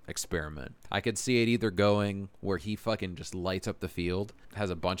interesting experiment. I could see it either going where he fucking just lights up the field, has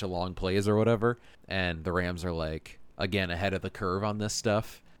a bunch of long plays or whatever, and the Rams are like, again, ahead of the curve on this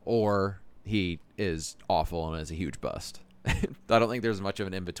stuff, or he is awful and is a huge bust. I don't think there's much of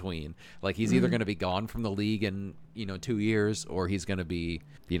an in-between. Like, he's either going to be gone from the league in, 2 years, or he's going to be,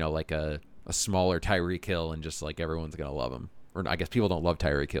 like a smaller Tyreek Hill, and just like everyone's going to love him. Or I guess people don't love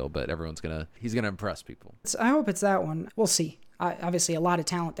Tyreek Hill, but he's going to impress people. I hope it's that one. We'll see. Obviously, a lot of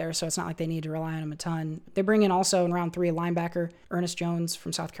talent there, so it's not like they need to rely on him a ton. They bring in also in round 3 a linebacker, Ernest Jones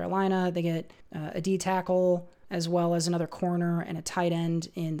from South Carolina. They get a D tackle, as well as another corner and a tight end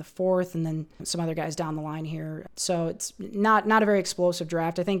in the 4th, and then some other guys down the line here. So it's not a very explosive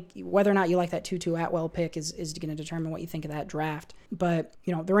draft. I think whether or not you like that Tutu Atwell pick is going to determine what you think of that draft. But,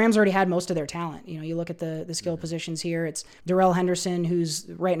 the Rams already had most of their talent. You look at the skill positions here. It's Darrell Henderson, who's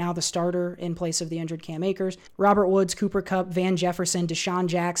right now the starter in place of the injured Cam Akers, Robert Woods, Cooper Kupp, Van Jefferson, Deshaun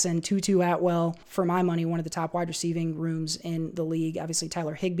Jackson, Tutu Atwell, for my money, one of the top wide receiving rooms in the league. Obviously,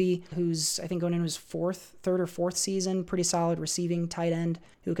 Tyler Higbee, who's, I think, going into his third or fourth season, pretty solid receiving tight end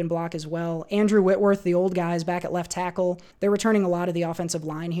who can block as well. Andrew Whitworth, the old guys back at left tackle. They're returning a lot of the offensive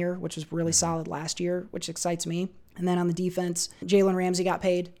line here, which was really solid last year, which excites me. And then on the defense, Jalen Ramsey got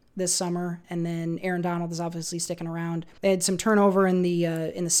paid this summer, and then Aaron Donald is obviously sticking around. They had some turnover in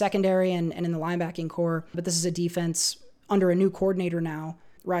the secondary and in the linebacking core, but this is a defense under a new coordinator now,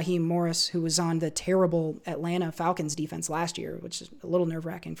 Raheem Morris, who was on the terrible Atlanta Falcons defense last year, which is a little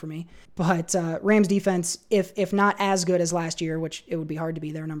nerve-wracking for me. But Rams defense, if not as good as last year, which it would be hard to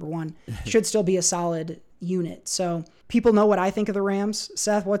be their number one, should still be a solid unit. So people know what I think of the Rams.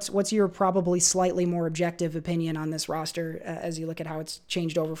 Seth, what's your probably slightly more objective opinion on this roster as you look at how it's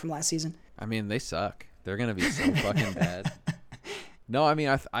changed over from last season? I mean, they suck. They're going to be so fucking bad. No, I mean,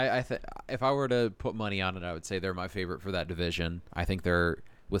 if I were to put money on it, I would say they're my favorite for that division. I think they're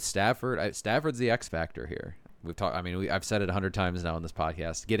with Stafford. Stafford's the X factor here. I've said it 100 times now on this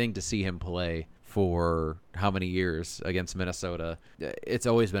podcast. Getting to see him play for how many years against Minnesota, it's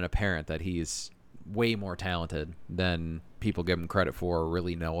always been apparent that he's way more talented than people give him credit for or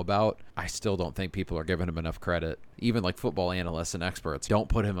really know about. I still don't think people are giving him enough credit. Even like football analysts and experts don't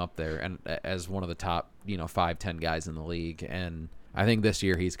put him up there and as one of the top 5-10 guys in the league. And I think this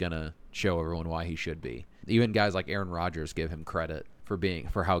year he's gonna show everyone why he should be. Even guys like Aaron Rodgers give him credit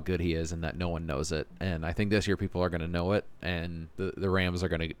for how good he is and that no one knows it. And I think this year people are gonna know it, and the Rams are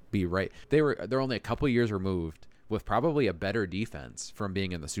gonna be right. They're only a couple years removed with probably a better defense from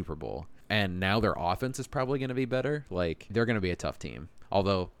being in the Super Bowl. And now their offense is probably going to be better. Like, they're going to be a tough team.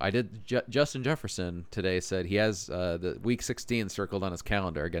 Although Justin Jefferson today said he has the Week 16 circled on his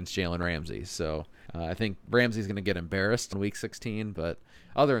calendar against Jalen Ramsey. So I think Ramsey's going to get embarrassed in Week 16. But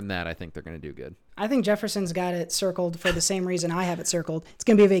other than that, I think they're going to do good. I think Jefferson's got it circled for the same reason I have it circled. It's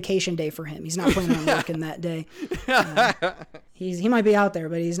going to be a vacation day for him. He's not planning on working that day. He might be out there,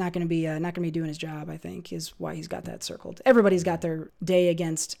 but he's not going to be doing his job, I think, is why he's got that circled. Everybody's got their day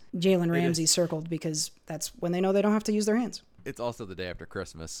against Jalen Ramsey circled because that's when they know they don't have to use their hands. It's also the day after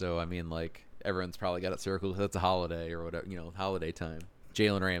Christmas, so I mean, like, everyone's probably got it circled because it's a holiday or whatever, holiday time.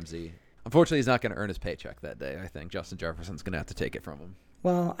 Jalen Ramsey. Unfortunately, he's not going to earn his paycheck that day. I think Justin Jefferson's going to have to take it from him.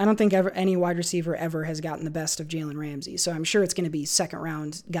 Well, I don't think any wide receiver ever has gotten the best of Jalen Ramsey, so I'm sure it's going to be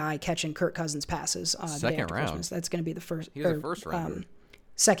second-round guy catching Kirk Cousins passes. Second round? Christmas. That's going to be the first. He was a first-rounder.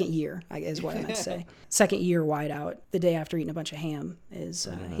 Second year, is what I meant to say. Second year wideout, the day after eating a bunch of ham, he's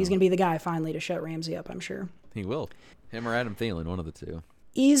going to be the guy finally to shut Ramsey up, I'm sure. He will. Him or Adam Thielen, one of the two.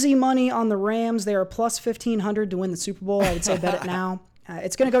 Easy money on the Rams. They are plus 1,500 to win the Super Bowl. I would say bet it now.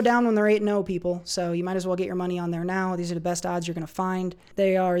 It's going to go down when they're 8-0, people, so you might as well get your money on there now. These are the best odds you're going to find.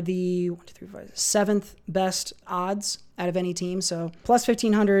 They are the 7th best odds out of any team, so plus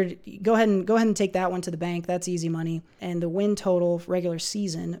 1,500. Go ahead and take that one to the bank. That's easy money. And the win total regular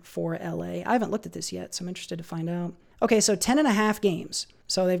season for LA. I haven't looked at this yet, so I'm interested to find out. Okay, so 10.5 games.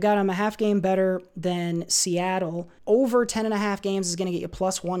 So they've got them a half game better than Seattle. Over 10.5 games is going to get you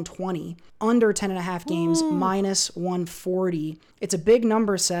plus 120. Under 10.5 games, minus 140. It's a big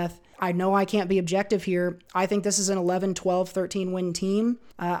number, Seth. I know I can't be objective here. I think this is an 11, 12, 13 win team.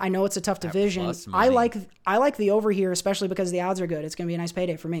 I know it's a tough division. I like the over here, especially because the odds are good. It's going to be a nice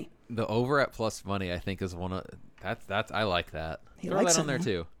payday for me. The over at plus money, I think, is one of that's I like that. Throw that on there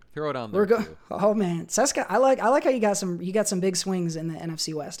too. Throw it on there. Too. Oh man, Seska, I like how you got some big swings in the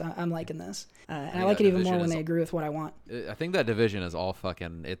NFC West. I'm liking this, and I like it even more when they agree with what I want. I think that division is all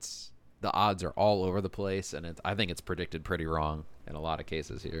fucking. The odds are all over the place, and I think it's predicted pretty wrong in a lot of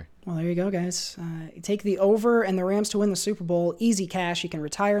cases here. Well, there you go, guys. Take the over and the Rams to win the Super Bowl. Easy cash. You can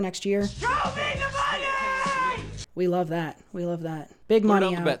retire next year. Show me the money! We love that. Big money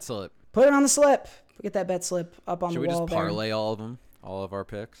Put it on the bet slip. Put it on the slip. Get that bet slip up on the wall there. Should we just parlay all of them? All of our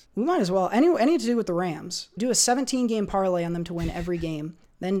picks? We might as well. Any to do with the Rams. Do a 17-game parlay on them to win every game.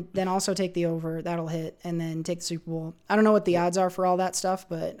 Then also take the over. That'll hit. And then take the Super Bowl. I don't know what the odds are for all that stuff,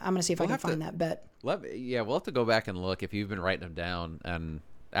 but I'm going to see if I can find that bet. We'll have to go back and look if you've been writing them down. And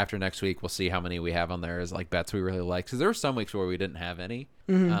after next week, we'll see how many we have on there as like bets we really like. Because there were some weeks where we didn't have any.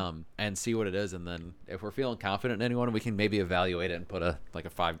 Mm-hmm. And see what it is. And then if we're feeling confident in anyone, we can maybe evaluate it and put a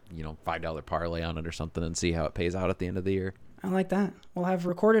 $5 parlay on it or something and see how it pays out at the end of the year. I like that. We'll have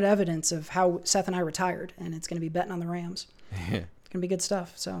recorded evidence of how Seth and I retired, and it's going to be betting on the Rams. It's going to be good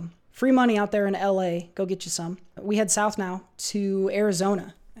stuff. So free money out there in LA. Go get you some. We head south now to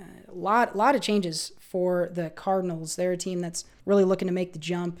Arizona. A lot of changes for the Cardinals. They're a team that's really looking to make the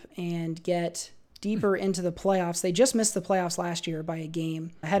jump and get deeper into the playoffs. They just missed the playoffs last year by a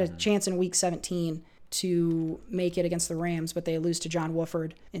game. I had a chance in week 17 to make it against the Rams, but they lose to John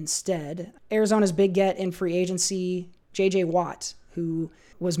Wolford instead. Arizona's big get in free agency, J.J. Watt, who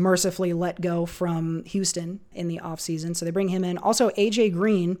was mercifully let go from Houston in the offseason. So they bring him in. Also, A.J.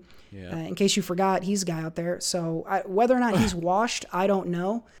 Green, in case you forgot, he's a guy out there. So whether or not he's washed, I don't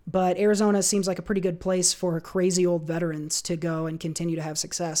know. But Arizona seems like a pretty good place for crazy old veterans to go and continue to have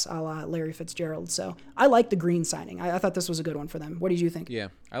success, a la Larry Fitzgerald. So I like the Green signing. I thought this was a good one for them. What did you think? Yeah,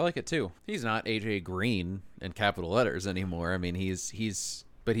 I like it too. He's not A.J. Green in capital letters anymore. I mean,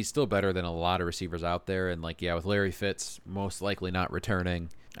 but he's still better than a lot of receivers out there. And with Larry Fitz most likely not returning,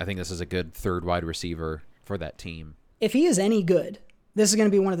 I think this is a good third wide receiver for that team. If he is any good, this is going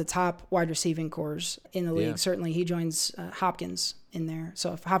to be one of the top wide receiving cores in the league. Yeah. Certainly he joins Hopkins in there.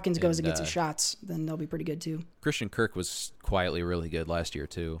 So if Hopkins goes and gets his shots, then they'll be pretty good too. Christian Kirk was quietly really good last year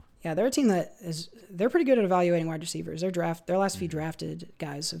too. Yeah, they're a team they're pretty good at evaluating wide receivers. Their last few drafted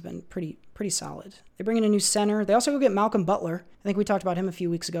guys have been pretty solid. They bring in a new center. They also go get Malcolm Butler. I think we talked about him a few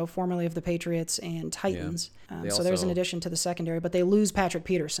weeks ago, formerly of the Patriots and Titans. Yeah. So there's an addition to the secondary, but they lose Patrick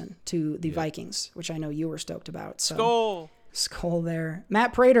Peterson to the Vikings, which I know you were stoked about. So Skull there.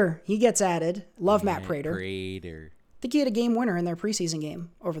 Matt Prater, he gets added. Love Matt Prater. I think he had a game winner in their preseason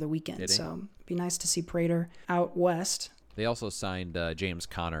game over the weekend. So it'd be nice to see Prater out west. They also signed James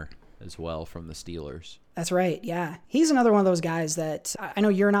Conner as well from the Steelers. That's right, yeah. He's another one of those guys that I know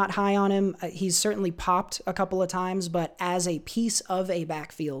you're not high on him. He's certainly popped a couple of times, but as a piece of a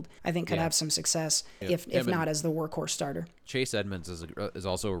backfield, I think could have some success, if not as the workhorse starter. Chase Edmonds is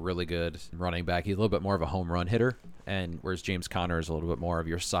also a really good running back. He's a little bit more of a home run hitter, and whereas James Conner is a little bit more of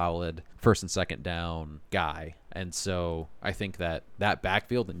your solid first and second down guy. And so I think that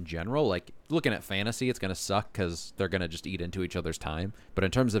backfield in general, looking at fantasy, it's going to suck because they're going to just eat into each other's time. But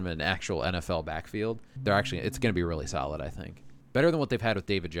in terms of an actual NFL backfield, it's going to be really solid, I think. Better than what they've had with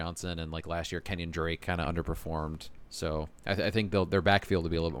David Johnson, and last year, Kenyon Drake kind of underperformed. So I think their backfield will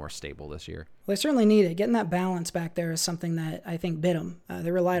be a little bit more stable this year. Well, they certainly need it. Getting that balance back there is something that I think bit them.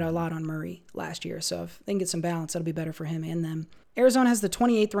 They relied a lot on Murray last year, so if they can get some balance, that'll be better for him and them. Arizona has the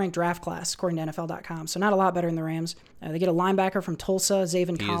 28th ranked draft class, according to NFL.com, so not a lot better than the Rams. They get a linebacker from Tulsa,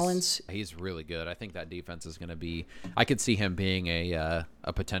 Zaven Collins. He's really good. I think that defense is going to be – I could see him being a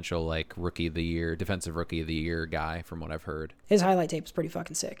potential, Rookie of the Year, Defensive Rookie of the Year guy from what I've heard. His highlight tape is pretty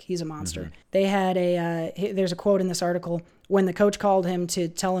fucking sick. He's a monster. They had there's a quote in this article. When the coach called him to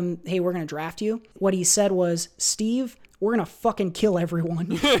tell him, hey, we're going to draft you, what he said was, Steve, we're going to fucking kill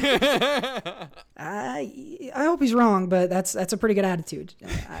everyone. I hope he's wrong, but that's a pretty good attitude.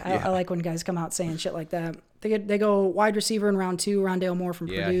 I like when guys come out saying shit like that. They go wide receiver in round 2, Rondale Moore from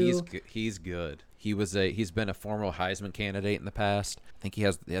Purdue. Yeah, he's good. He's been a former Heisman candidate in the past. I think he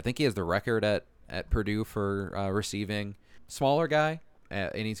has the record at Purdue for receiving. Smaller guy.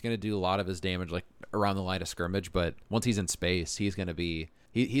 And he's going to do a lot of his damage around the line of scrimmage, but once he's in space, he's going to be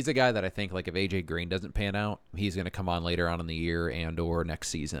he's a guy that I think if AJ Green doesn't pan out, he's going to come on later on in the year and or next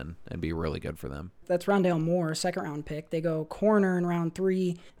season and be really good for them. That's Rondale Moore, second round pick. They go corner in round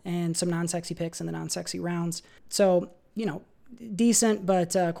 3 and some non-sexy picks in the non-sexy rounds. So, decent,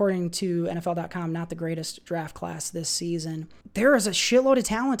 but according to NFL.com, not the greatest draft class this season. There is a shitload of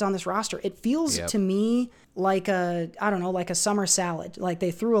talent on this roster. It feels to me like a summer salad.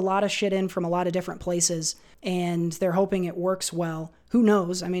 They threw a lot of shit in from a lot of different places, and they're hoping it works well. Who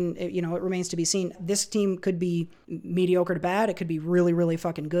knows? I mean, it remains to be seen. This team could be mediocre to bad. It could be really, really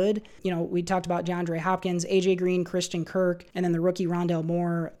fucking good. We talked about DeAndre Hopkins, AJ Green, Christian Kirk, and then the rookie Rondale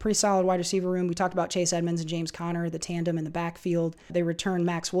Moore. Pretty solid wide receiver room. We talked about Chase Edmonds and James Conner, the tandem in the backfield. They returned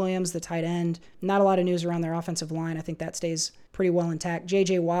Max Williams, the tight end. Not a lot of news around their offensive line. I think that stays pretty well intact.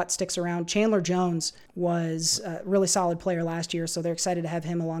 J.J. Watt sticks around. Chandler Jones was a really solid player last year, so they're excited to have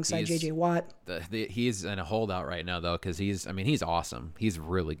him alongside J.J. Watt. He's in a holdout right now, though, because he's awesome. He's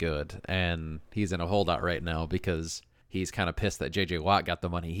really good, and he's in a holdout right now because he's kind of pissed that J.J. Watt got the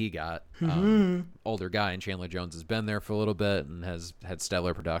money he got. Older guy, and Chandler Jones has been there for a little bit and has had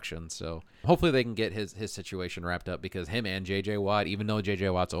stellar production. So hopefully they can get his situation wrapped up, because him and J.J. Watt, even though J.J.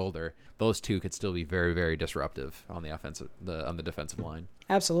 Watt's older, those two could still be very, very disruptive on the defensive line.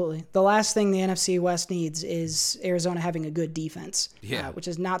 Absolutely. The last thing the NFC West needs is Arizona having a good defense, which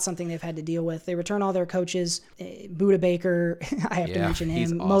is not something they've had to deal with. They return all their coaches. Buda Baker, I have to mention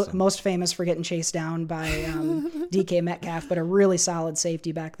him, awesome. most famous for getting chased down by DK Metcalf, but a really solid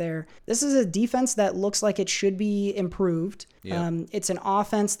safety back there. This is a defense that looks like it should be improved. Yeah. It's an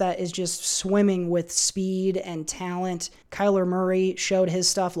offense that is just swimming with speed and talent. Kyler Murray showed his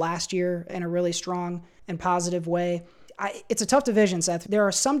stuff last year in a really strong and positive way. It's a tough division, Seth. There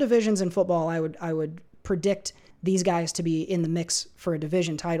are some divisions in football I would predict these guys to be in the mix for a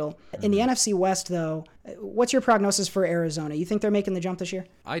division title. In the NFC West, though, what's your prognosis for Arizona? You think they're making the jump this year?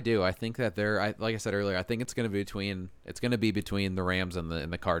 I do. I think that like I said earlier, I think it's going to be between the Rams and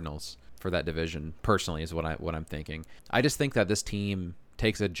the Cardinals for that division. Personally, is what I'm thinking. I just think that this team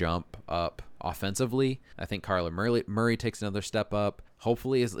takes a jump up offensively. I think Kyler Murray takes another step up.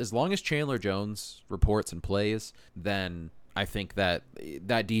 Hopefully, as long as Chandler Jones reports and plays, then I think that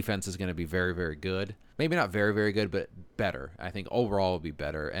defense is going to be very, very good. Maybe not very, very good, but better. I think overall will be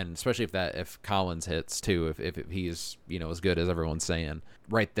better, and especially if Collins hits too, if he's as good as everyone's saying.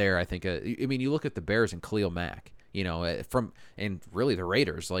 Right there, I think. You look at the Bears and Khalil Mack. And really the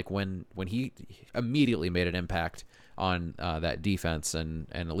Raiders, like when he immediately made an impact on that defense and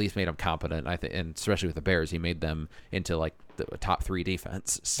at least made them competent. I think, and especially with the Bears, he made them into like the top 3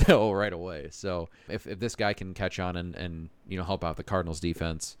 defense. So right away. So if this guy can catch on and help out the Cardinals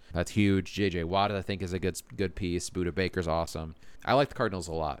defense, that's huge. JJ Watt, I think, is a good piece. Buda Baker's awesome. I like the Cardinals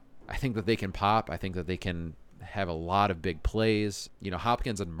a lot. I think that they can pop. I think that they can have a lot of big plays.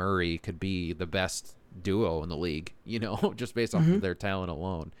 Hopkins and Murray could be the best duo in the league, just based off of their talent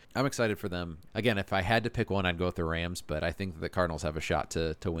alone. I'm excited for them. Again, if I had to pick one, I'd go with the Rams, but I think the Cardinals have a shot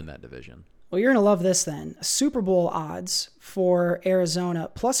to win that division. Well, you're going to love this then. Super Bowl odds for Arizona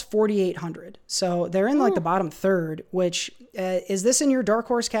plus 4,800. So they're in like the bottom third, which is this in your dark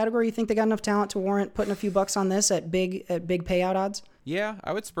horse category? You think they got enough talent to warrant putting a few bucks on this at big payout odds? Yeah,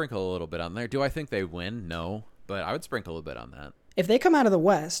 I would sprinkle a little bit on there. Do I think they win? No, but I would sprinkle a bit on that. If they come out of the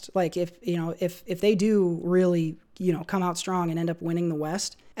West, like if they do really, come out strong and end up winning the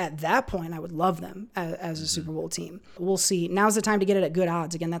West, at that point, I would love them as a Super Bowl team. We'll see. Now's the time to get it at good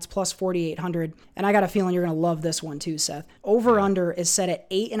odds. Again, that's plus 4,800. And I got a feeling you're going to love this one too, Seth. Over-under is set at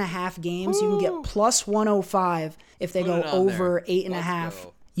 8.5 games. Ooh. You can get plus 105 if they go over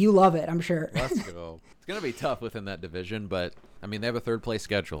 8.5. You love it, I'm sure. Let's go. It's going to be tough within that division, but, they have a third-place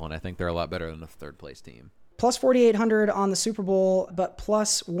schedule, and I think they're a lot better than a third-place team. Plus 4,800 on the Super Bowl, but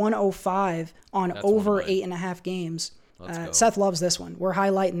plus 105 on that's over 8.5 games. Seth loves this one. We're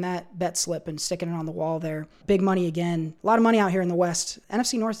highlighting that bet slip and sticking it on the wall there. Big money again. A lot of money out here in the West.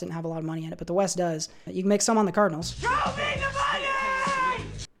 NFC North didn't have a lot of money in it, but the West does. You can make some on the Cardinals. Show me the money!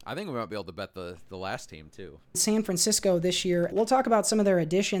 I think we might be able to bet the last team, too. San Francisco this year. We'll talk about some of their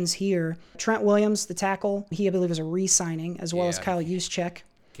additions here. Trent Williams, the tackle. He, I believe, is a re-signing, as well as Kyle Juszczyk.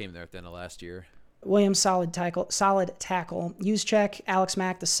 Came there at the end of last year. Williams, solid tackle. Juszczyk, Alex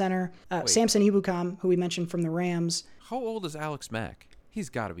Mack, the center. Samson Ebukam, who we mentioned from the Rams. How old is Alex Mack? He's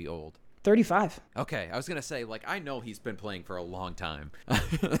got to be old. 35. Okay, I was going to say, I know he's been playing for a long time.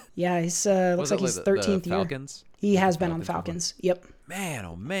 Yeah, he's looks like he's 13th year. Falcons? He has been on the Falcons. Yep. Man,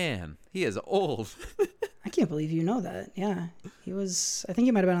 oh man, he is old. I can't believe you know that. Yeah, he was. I think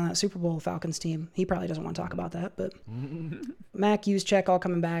he might have been on that Super Bowl Falcons team. He probably doesn't want to talk about that, but Mack, Juszczyk, all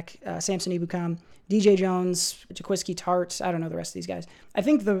coming back. Samson Ebukam, DJ Jones, Jaquiski Tart. I don't know the rest of these guys. I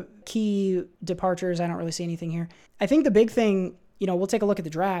think the key departures. I don't really see anything here. I think the big thing. We'll take a look at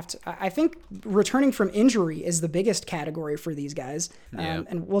the draft. I think returning from injury is the biggest category for these guys.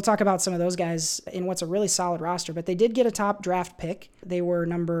 And we'll talk about some of those guys in what's a really solid roster. But they did get a top draft pick. They were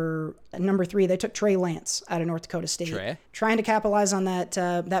number 3. They took Trey Lance out of North Dakota State. Trying to capitalize on that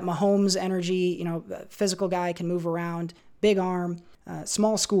Mahomes energy. Physical guy, can move around, big arm.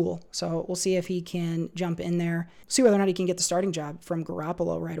 Small school, so we'll see if he can jump in there. See whether or not he can get the starting job from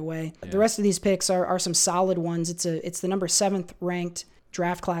Garoppolo right away. Yeah. The rest of these picks are some solid ones. It's the number 7th ranked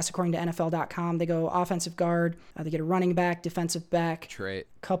draft class according to NFL.com. They go offensive guard. They get a running back, defensive back. Trey.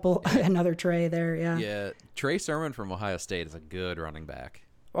 Another Trey there, yeah. Yeah, Trey Sermon from Ohio State is a good running back.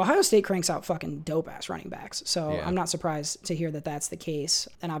 Ohio State cranks out fucking dope-ass running backs, so I'm not surprised to hear that that's the case.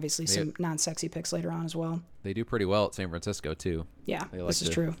 And obviously some non-sexy picks later on as well. They do pretty well at San Francisco, too. Yeah, this is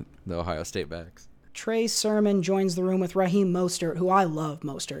true. The Ohio State backs. Trey Sermon joins the room with Raheem Mostert, who I love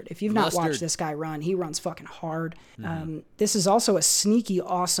Mostert. If you've not watched this guy run, he runs fucking hard. This is also a sneaky,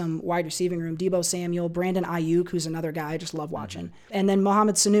 awesome wide receiving room. Deebo Samuel, Brandon Ayuk, who's another guy I just love watching. And then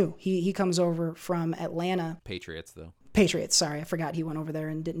Mohamed Sanu. He comes over from Atlanta. Patriots, though. Patriots, sorry. I forgot he went over there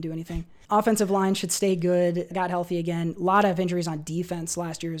and didn't do anything. Offensive line should stay good, got healthy again. A lot of injuries on defense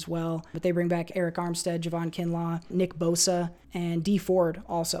last year as well. But they bring back Eric Armstead, Javon Kinlaw, Nick Bosa, and Dee Ford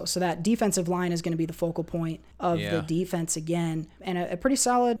also. So that defensive line is going to be the focal point of the defense again. And a pretty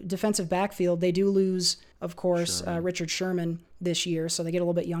solid defensive backfield. They do lose, of course, Richard Sherman this year, so they get a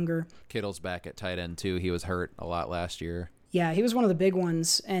little bit younger. Kittle's back at tight end, too. He was hurt a lot last year. Yeah, he was one of the big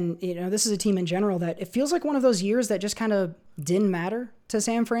ones. And, this is a team in general that it feels like one of those years that just kind of didn't matter to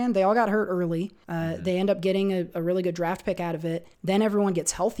San Fran. They all got hurt early. They end up getting a really good draft pick out of it. Then everyone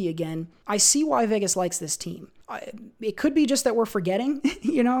gets healthy again. I see why Vegas likes this team. It could be just that we're forgetting,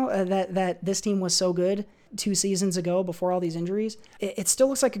 that this team was so good 2 seasons ago before all these injuries. It still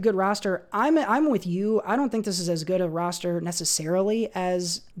looks like a good roster. I'm with you. I don't think this is as good a roster necessarily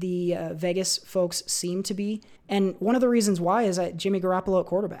as the Vegas folks seem to be. And one of the reasons why is that Jimmy Garoppolo at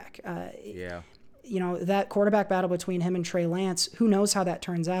quarterback. That quarterback battle between him and Trey Lance, who knows how that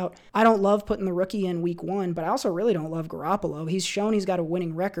turns out. I don't love putting the rookie in week 1, but I also really don't love Garoppolo. He's shown he's got a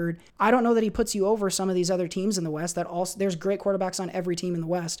winning record. I don't know that he puts you over some of these other teams in the West. There's great quarterbacks on every team in the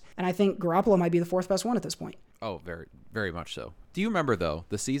West, and I think Garoppolo might be the 4th best one at this point. Oh, very, very much so. Do you remember, though,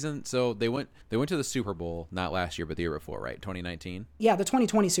 the season? So they went to the Super Bowl, not last year, but the year before, right? 2019? Yeah, the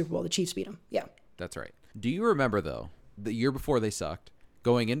 2020 Super Bowl. The Chiefs beat them. Yeah. That's right. Do you remember, though, the year before they sucked,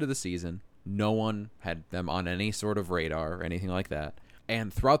 going into the season, no one had them on any sort of radar or anything like that.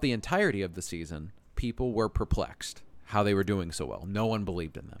 And throughout the entirety of the season, people were perplexed how they were doing so well. No one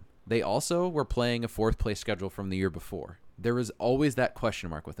believed in them. They also were playing a 4th-place schedule from the year before. There was always that question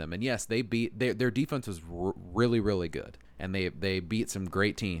mark with them. And yes, they beat their defense was really, really good, and they beat some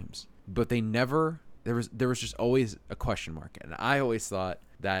great teams. But they never there was just always a question mark. And I always thought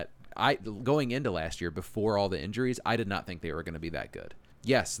that going into last year before all the injuries, I did not think they were going to be that good.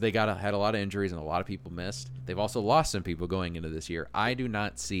 Yes, they had a lot of injuries and a lot of people missed. They've also lost some people going into this year. I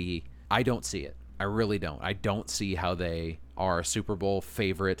don't see it. I really don't. I don't see how they are a Super Bowl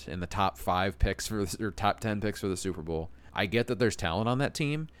favorite in the top 5 picks or top 10 picks for the Super Bowl. I get that there's talent on that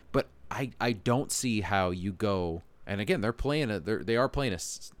team, but I don't see how you go. And again, they are playing are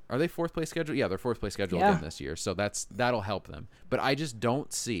they 4th place schedule? Yeah, they're 4th place schedule again this year. So that'll help them. But I just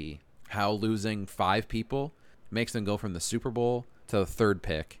don't see how losing 5 people makes them go from the Super Bowl to the 3rd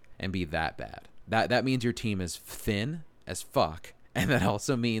pick and be that bad. That means your team is thin as fuck, and that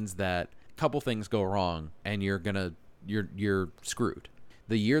also means that a couple things go wrong and you're screwed.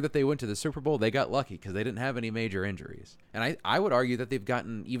 The year that they went to the Super Bowl, they got lucky because they didn't have any major injuries. And I would argue that they've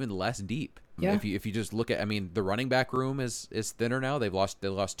gotten even less deep. Yeah. If you just look at, the running back room is thinner now. They lost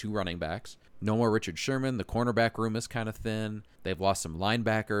 2 running backs. No more Richard Sherman. The cornerback room is kind of thin. They've lost some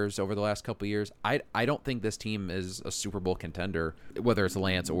linebackers over the last couple of years. I don't think this team is a Super Bowl contender, whether it's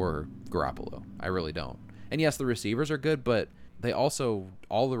Lance or Garoppolo. I really don't. And yes, the receivers are good, but they also,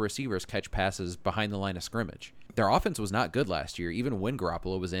 all the receivers catch passes behind the line of scrimmage. Their offense was not good last year, even when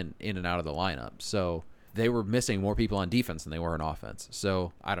Garoppolo was in and out of the lineup. So they were missing more people on defense than they were on offense.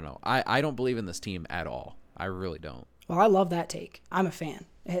 So I don't know. I don't believe in this team at all. I really don't. Well, I love that take. I'm a fan.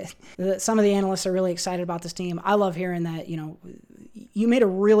 Some of the analysts are really excited about this team. I love hearing that, you made a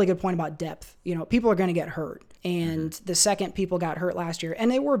really good point about depth. People are going to get hurt. And the second people got hurt last year,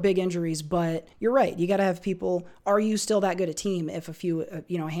 and they were big injuries, but you're right. You got to have people. Are you still that good a team if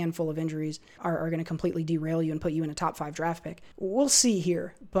a handful of injuries are going to completely derail you and put you in a top 5 draft pick? We'll see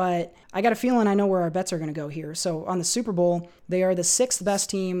here, but I got a feeling I know where our bets are going to go here. So on the Super Bowl, they are the 6th best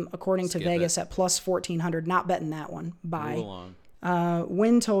team according to Vegas at plus 1,400. Not betting that one. Bye.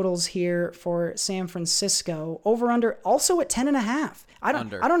 Win totals here for San Francisco over under also at 10.5. I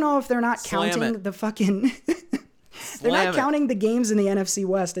don't know if they're not counting the fucking they're not counting the games in the NFC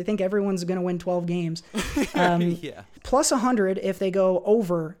West. I think everyone's going to win 12 games. Yeah. Plus 100 if they go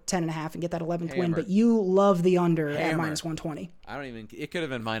over 10.5 and get that 11th win, but you love the under at minus 120. It could have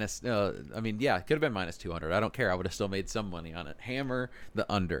been minus, it could have been minus 200. I don't care. I would have still made some money on it. Hammer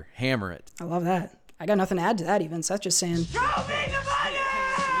the under. Hammer it. I love that. I got nothing to add to that even. So that's just saying. Show me the money!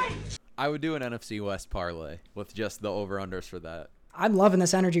 I would do an NFC West parlay with just the over-unders for that. I'm loving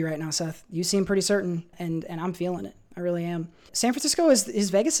this energy right now, Seth. You seem pretty certain, and I'm feeling it. I really am. San Francisco is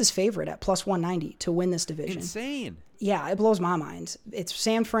Vegas' favorite at plus 190 to win this division. Insane. Yeah, it blows my mind. It's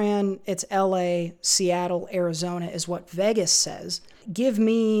San Fran, it's LA, Seattle, Arizona is what Vegas says. Give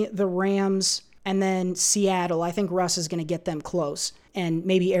me the Rams and then Seattle. I think Russ is going to get them close. And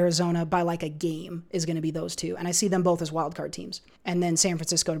maybe Arizona by like a game is going to be those two. And I see them both as wildcard teams. And then San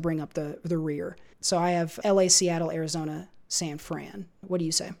Francisco to bring up the rear. So I have LA, Seattle, Arizona, San Fran. What do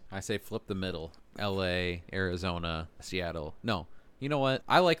you say? I say flip the middle. LA, Arizona, Seattle. No. You know what?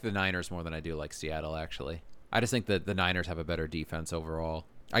 I like the Niners more than I do like Seattle, actually. I just think that the Niners have a better defense overall.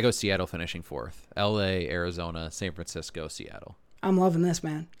 I go Seattle finishing 4th. LA, Arizona, San Francisco, Seattle. I'm loving this,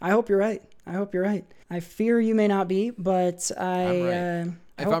 man. I hope you're right. I fear you may not be, but I'm right.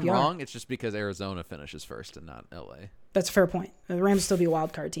 If hope I'm you are. wrong, it's just because Arizona finishes 1st and not LA. That's a fair point. The Rams still be a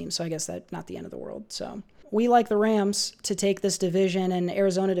wild card team, so I guess that's not the end of the world. So we like the Rams to take this division and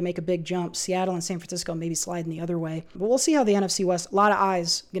Arizona to make a big jump. Seattle and San Francisco maybe sliding the other way. But we'll see how the NFC West, a lot of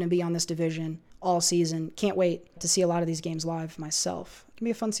eyes going to be on this division all season. Can't wait to see a lot of these games live myself. It can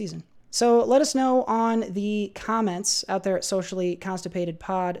be a fun season. So let us know on the comments out there at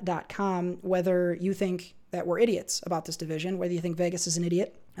sociallyconstipatedpod.com whether you think that we're idiots about this division, whether you think Vegas is an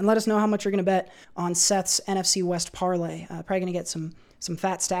idiot. And let us know how much you're going to bet on Seth's NFC West parlay. Probably going to get some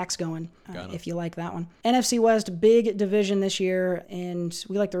fat stacks going if you like that one. NFC West, big division this year, and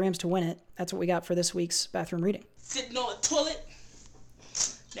we like the Rams to win it. That's what we got for this week's Bathroom Reading. Sitting on the toilet.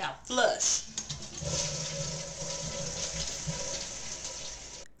 Now flush.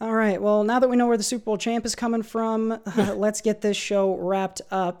 All right, well, now that we know where the Super Bowl champ is coming from, let's get this show wrapped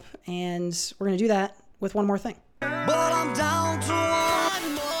up, and we're going to do that with one more thing. But I'm down to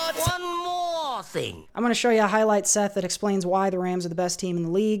one more thing. I'm going to show you a highlight, Seth, that explains why the Rams are the best team in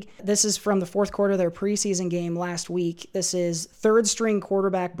the league. This is from the fourth quarter of their preseason game last week. This is third-string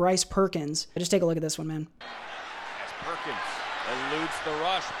quarterback Bryce Perkins. Just take a look at this one, man. As Perkins eludes the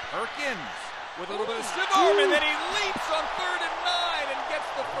rush. Perkins with a little bit of stiff arm, and then he leaps on 3rd and 9 and gets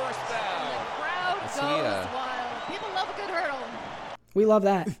the first down. Crowd goes wild. People love a good hurdle. We love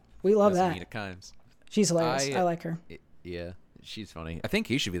that. We love That's that. Nina Kimes. She's hilarious. I like her. Yeah, she's funny. I think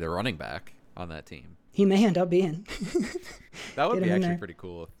he should be the running back on that team. He may end up being. That would Get be him in actually there. pretty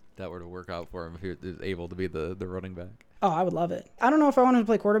cool if that were to work out for him, if he was able to be the running back. Oh, I would love it. I don't know if I want him to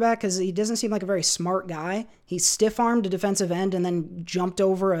play quarterback because he doesn't seem like a very smart guy. He stiff-armed a defensive end and then jumped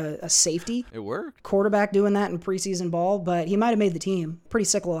over a safety. It worked. Quarterback doing that in preseason ball, but he might have made the team. Pretty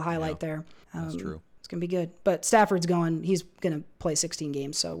sick little highlight there. That's true. It's going to be good. But Stafford's he's going to play 16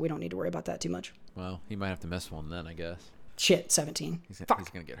 games, so we don't need to worry about that too much. Well, he might have to miss one then, I guess. Shit, 17. He's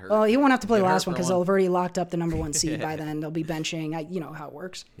Fuck. going to get hurt. Well, he won't have to play the Get hurt last one for because they'll have already locked up the number 1 seed by then. They'll be benching. You know how it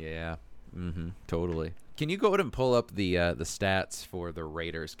works. Yeah. Totally. Can you go ahead and pull up the stats for the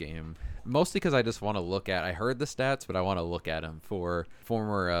Raiders game? Mostly because I just want to look at. I heard the stats, but I want to look at them for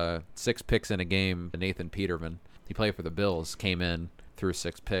former 6 picks in a game. Nathan Peterman. He played for the Bills. Came in, threw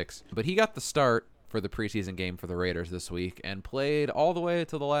 6 picks, but he got the start for the preseason game for the Raiders this week and played all the way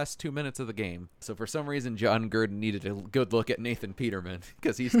to the last 2 minutes of the game. So for some reason, John Gruden needed a good look at Nathan Peterman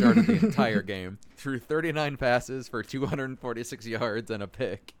because he started the entire game. Threw 39 passes for 246 yards and a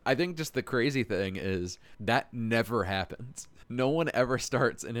pick. I think just the crazy thing is that never happens. No one ever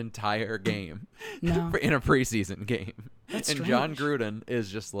starts an entire game in a preseason game. That's and strange. John Gruden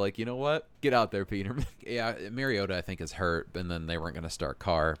is just like, you know what? Get out there, Peterman. Yeah, Mariota, I think, is hurt, and then they weren't going to start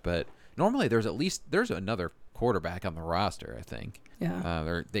Carr, but normally there's another quarterback on the roster, I think.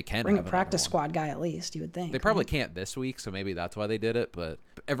 Yeah. They can Bring a have another practice one. squad guy at least, you would think. They probably can't this week, so maybe that's why they did it, but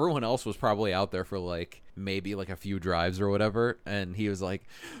everyone else was probably out there for maybe a few drives or whatever, and he was like,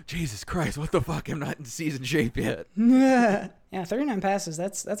 Jesus Christ, what the fuck? I'm not in season shape yet. Yeah, 39 passes.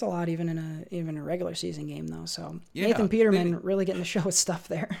 That's a lot even in a regular season game though. So Yeah, Nathan Peterman really getting to show his stuff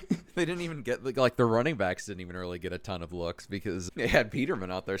there. They didn't even get the running backs didn't even really get a ton of looks because they had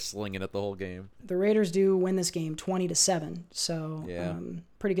Peterman out there slinging it the whole game. The Raiders do win this game 20-7. So Yeah.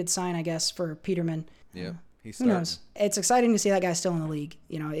 Pretty good sign, I guess, for Peterman. Yeah. He's Who starting. knows? It's exciting to see that guy still in the league.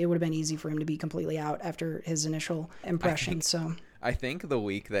 You know, it would have been easy for him to be completely out after his initial impression. I think the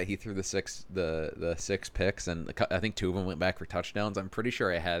week that he threw the six picks and I think 2 of them went back for touchdowns. I'm pretty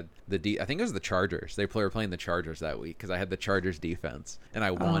sure I had I think it was the Chargers. They were playing the Chargers that week because I had the Chargers defense and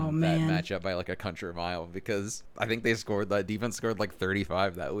I won that matchup by a country mile because I think that defense scored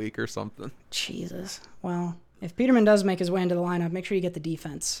 35 that week or something. Jesus. Well, if Peterman does make his way into the lineup, make sure you get the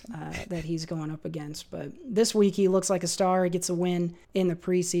defense that he's going up against. But this week he looks like a star. He gets a win in the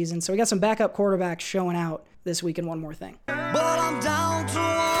preseason. So we got some backup quarterbacks showing out this week in one more thing. But I'm down to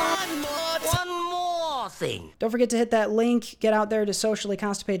one more thing. Don't forget to hit that link. Get out there to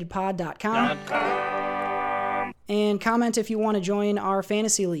sociallyconstipatedpod.com. And comment if you want to join our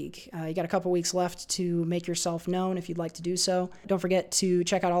fantasy league. You got a couple weeks left to make yourself known if you'd like to do so. Don't forget to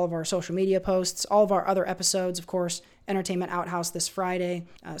check out all of our social media posts, all of our other episodes, of course. Entertainment Outhouse this Friday,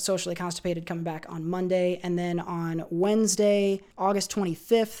 Socially Constipated coming back on Monday, and then on Wednesday, August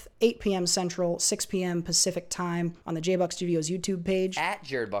 25th, 8 p.m. Central, 6 p.m. Pacific time on the J-Buck Studios YouTube page. At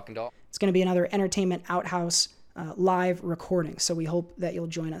Jared Buckendahl. It's going to be another Entertainment Outhouse live recordings. So we hope that you'll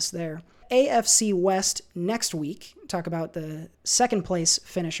join us there. AFC West next week. Talk about the second place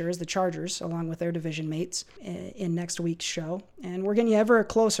finishers, the Chargers, along with their division mates in next week's show. And we're getting you ever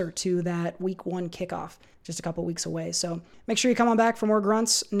closer to that week 1 kickoff, just a couple weeks away. So make sure you come on back for more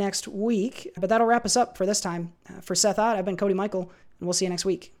grunts next week. But that'll wrap us up for this time. For Seth Ott, I've been Cody Michael, and we'll see you next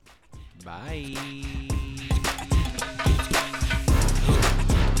week. Bye.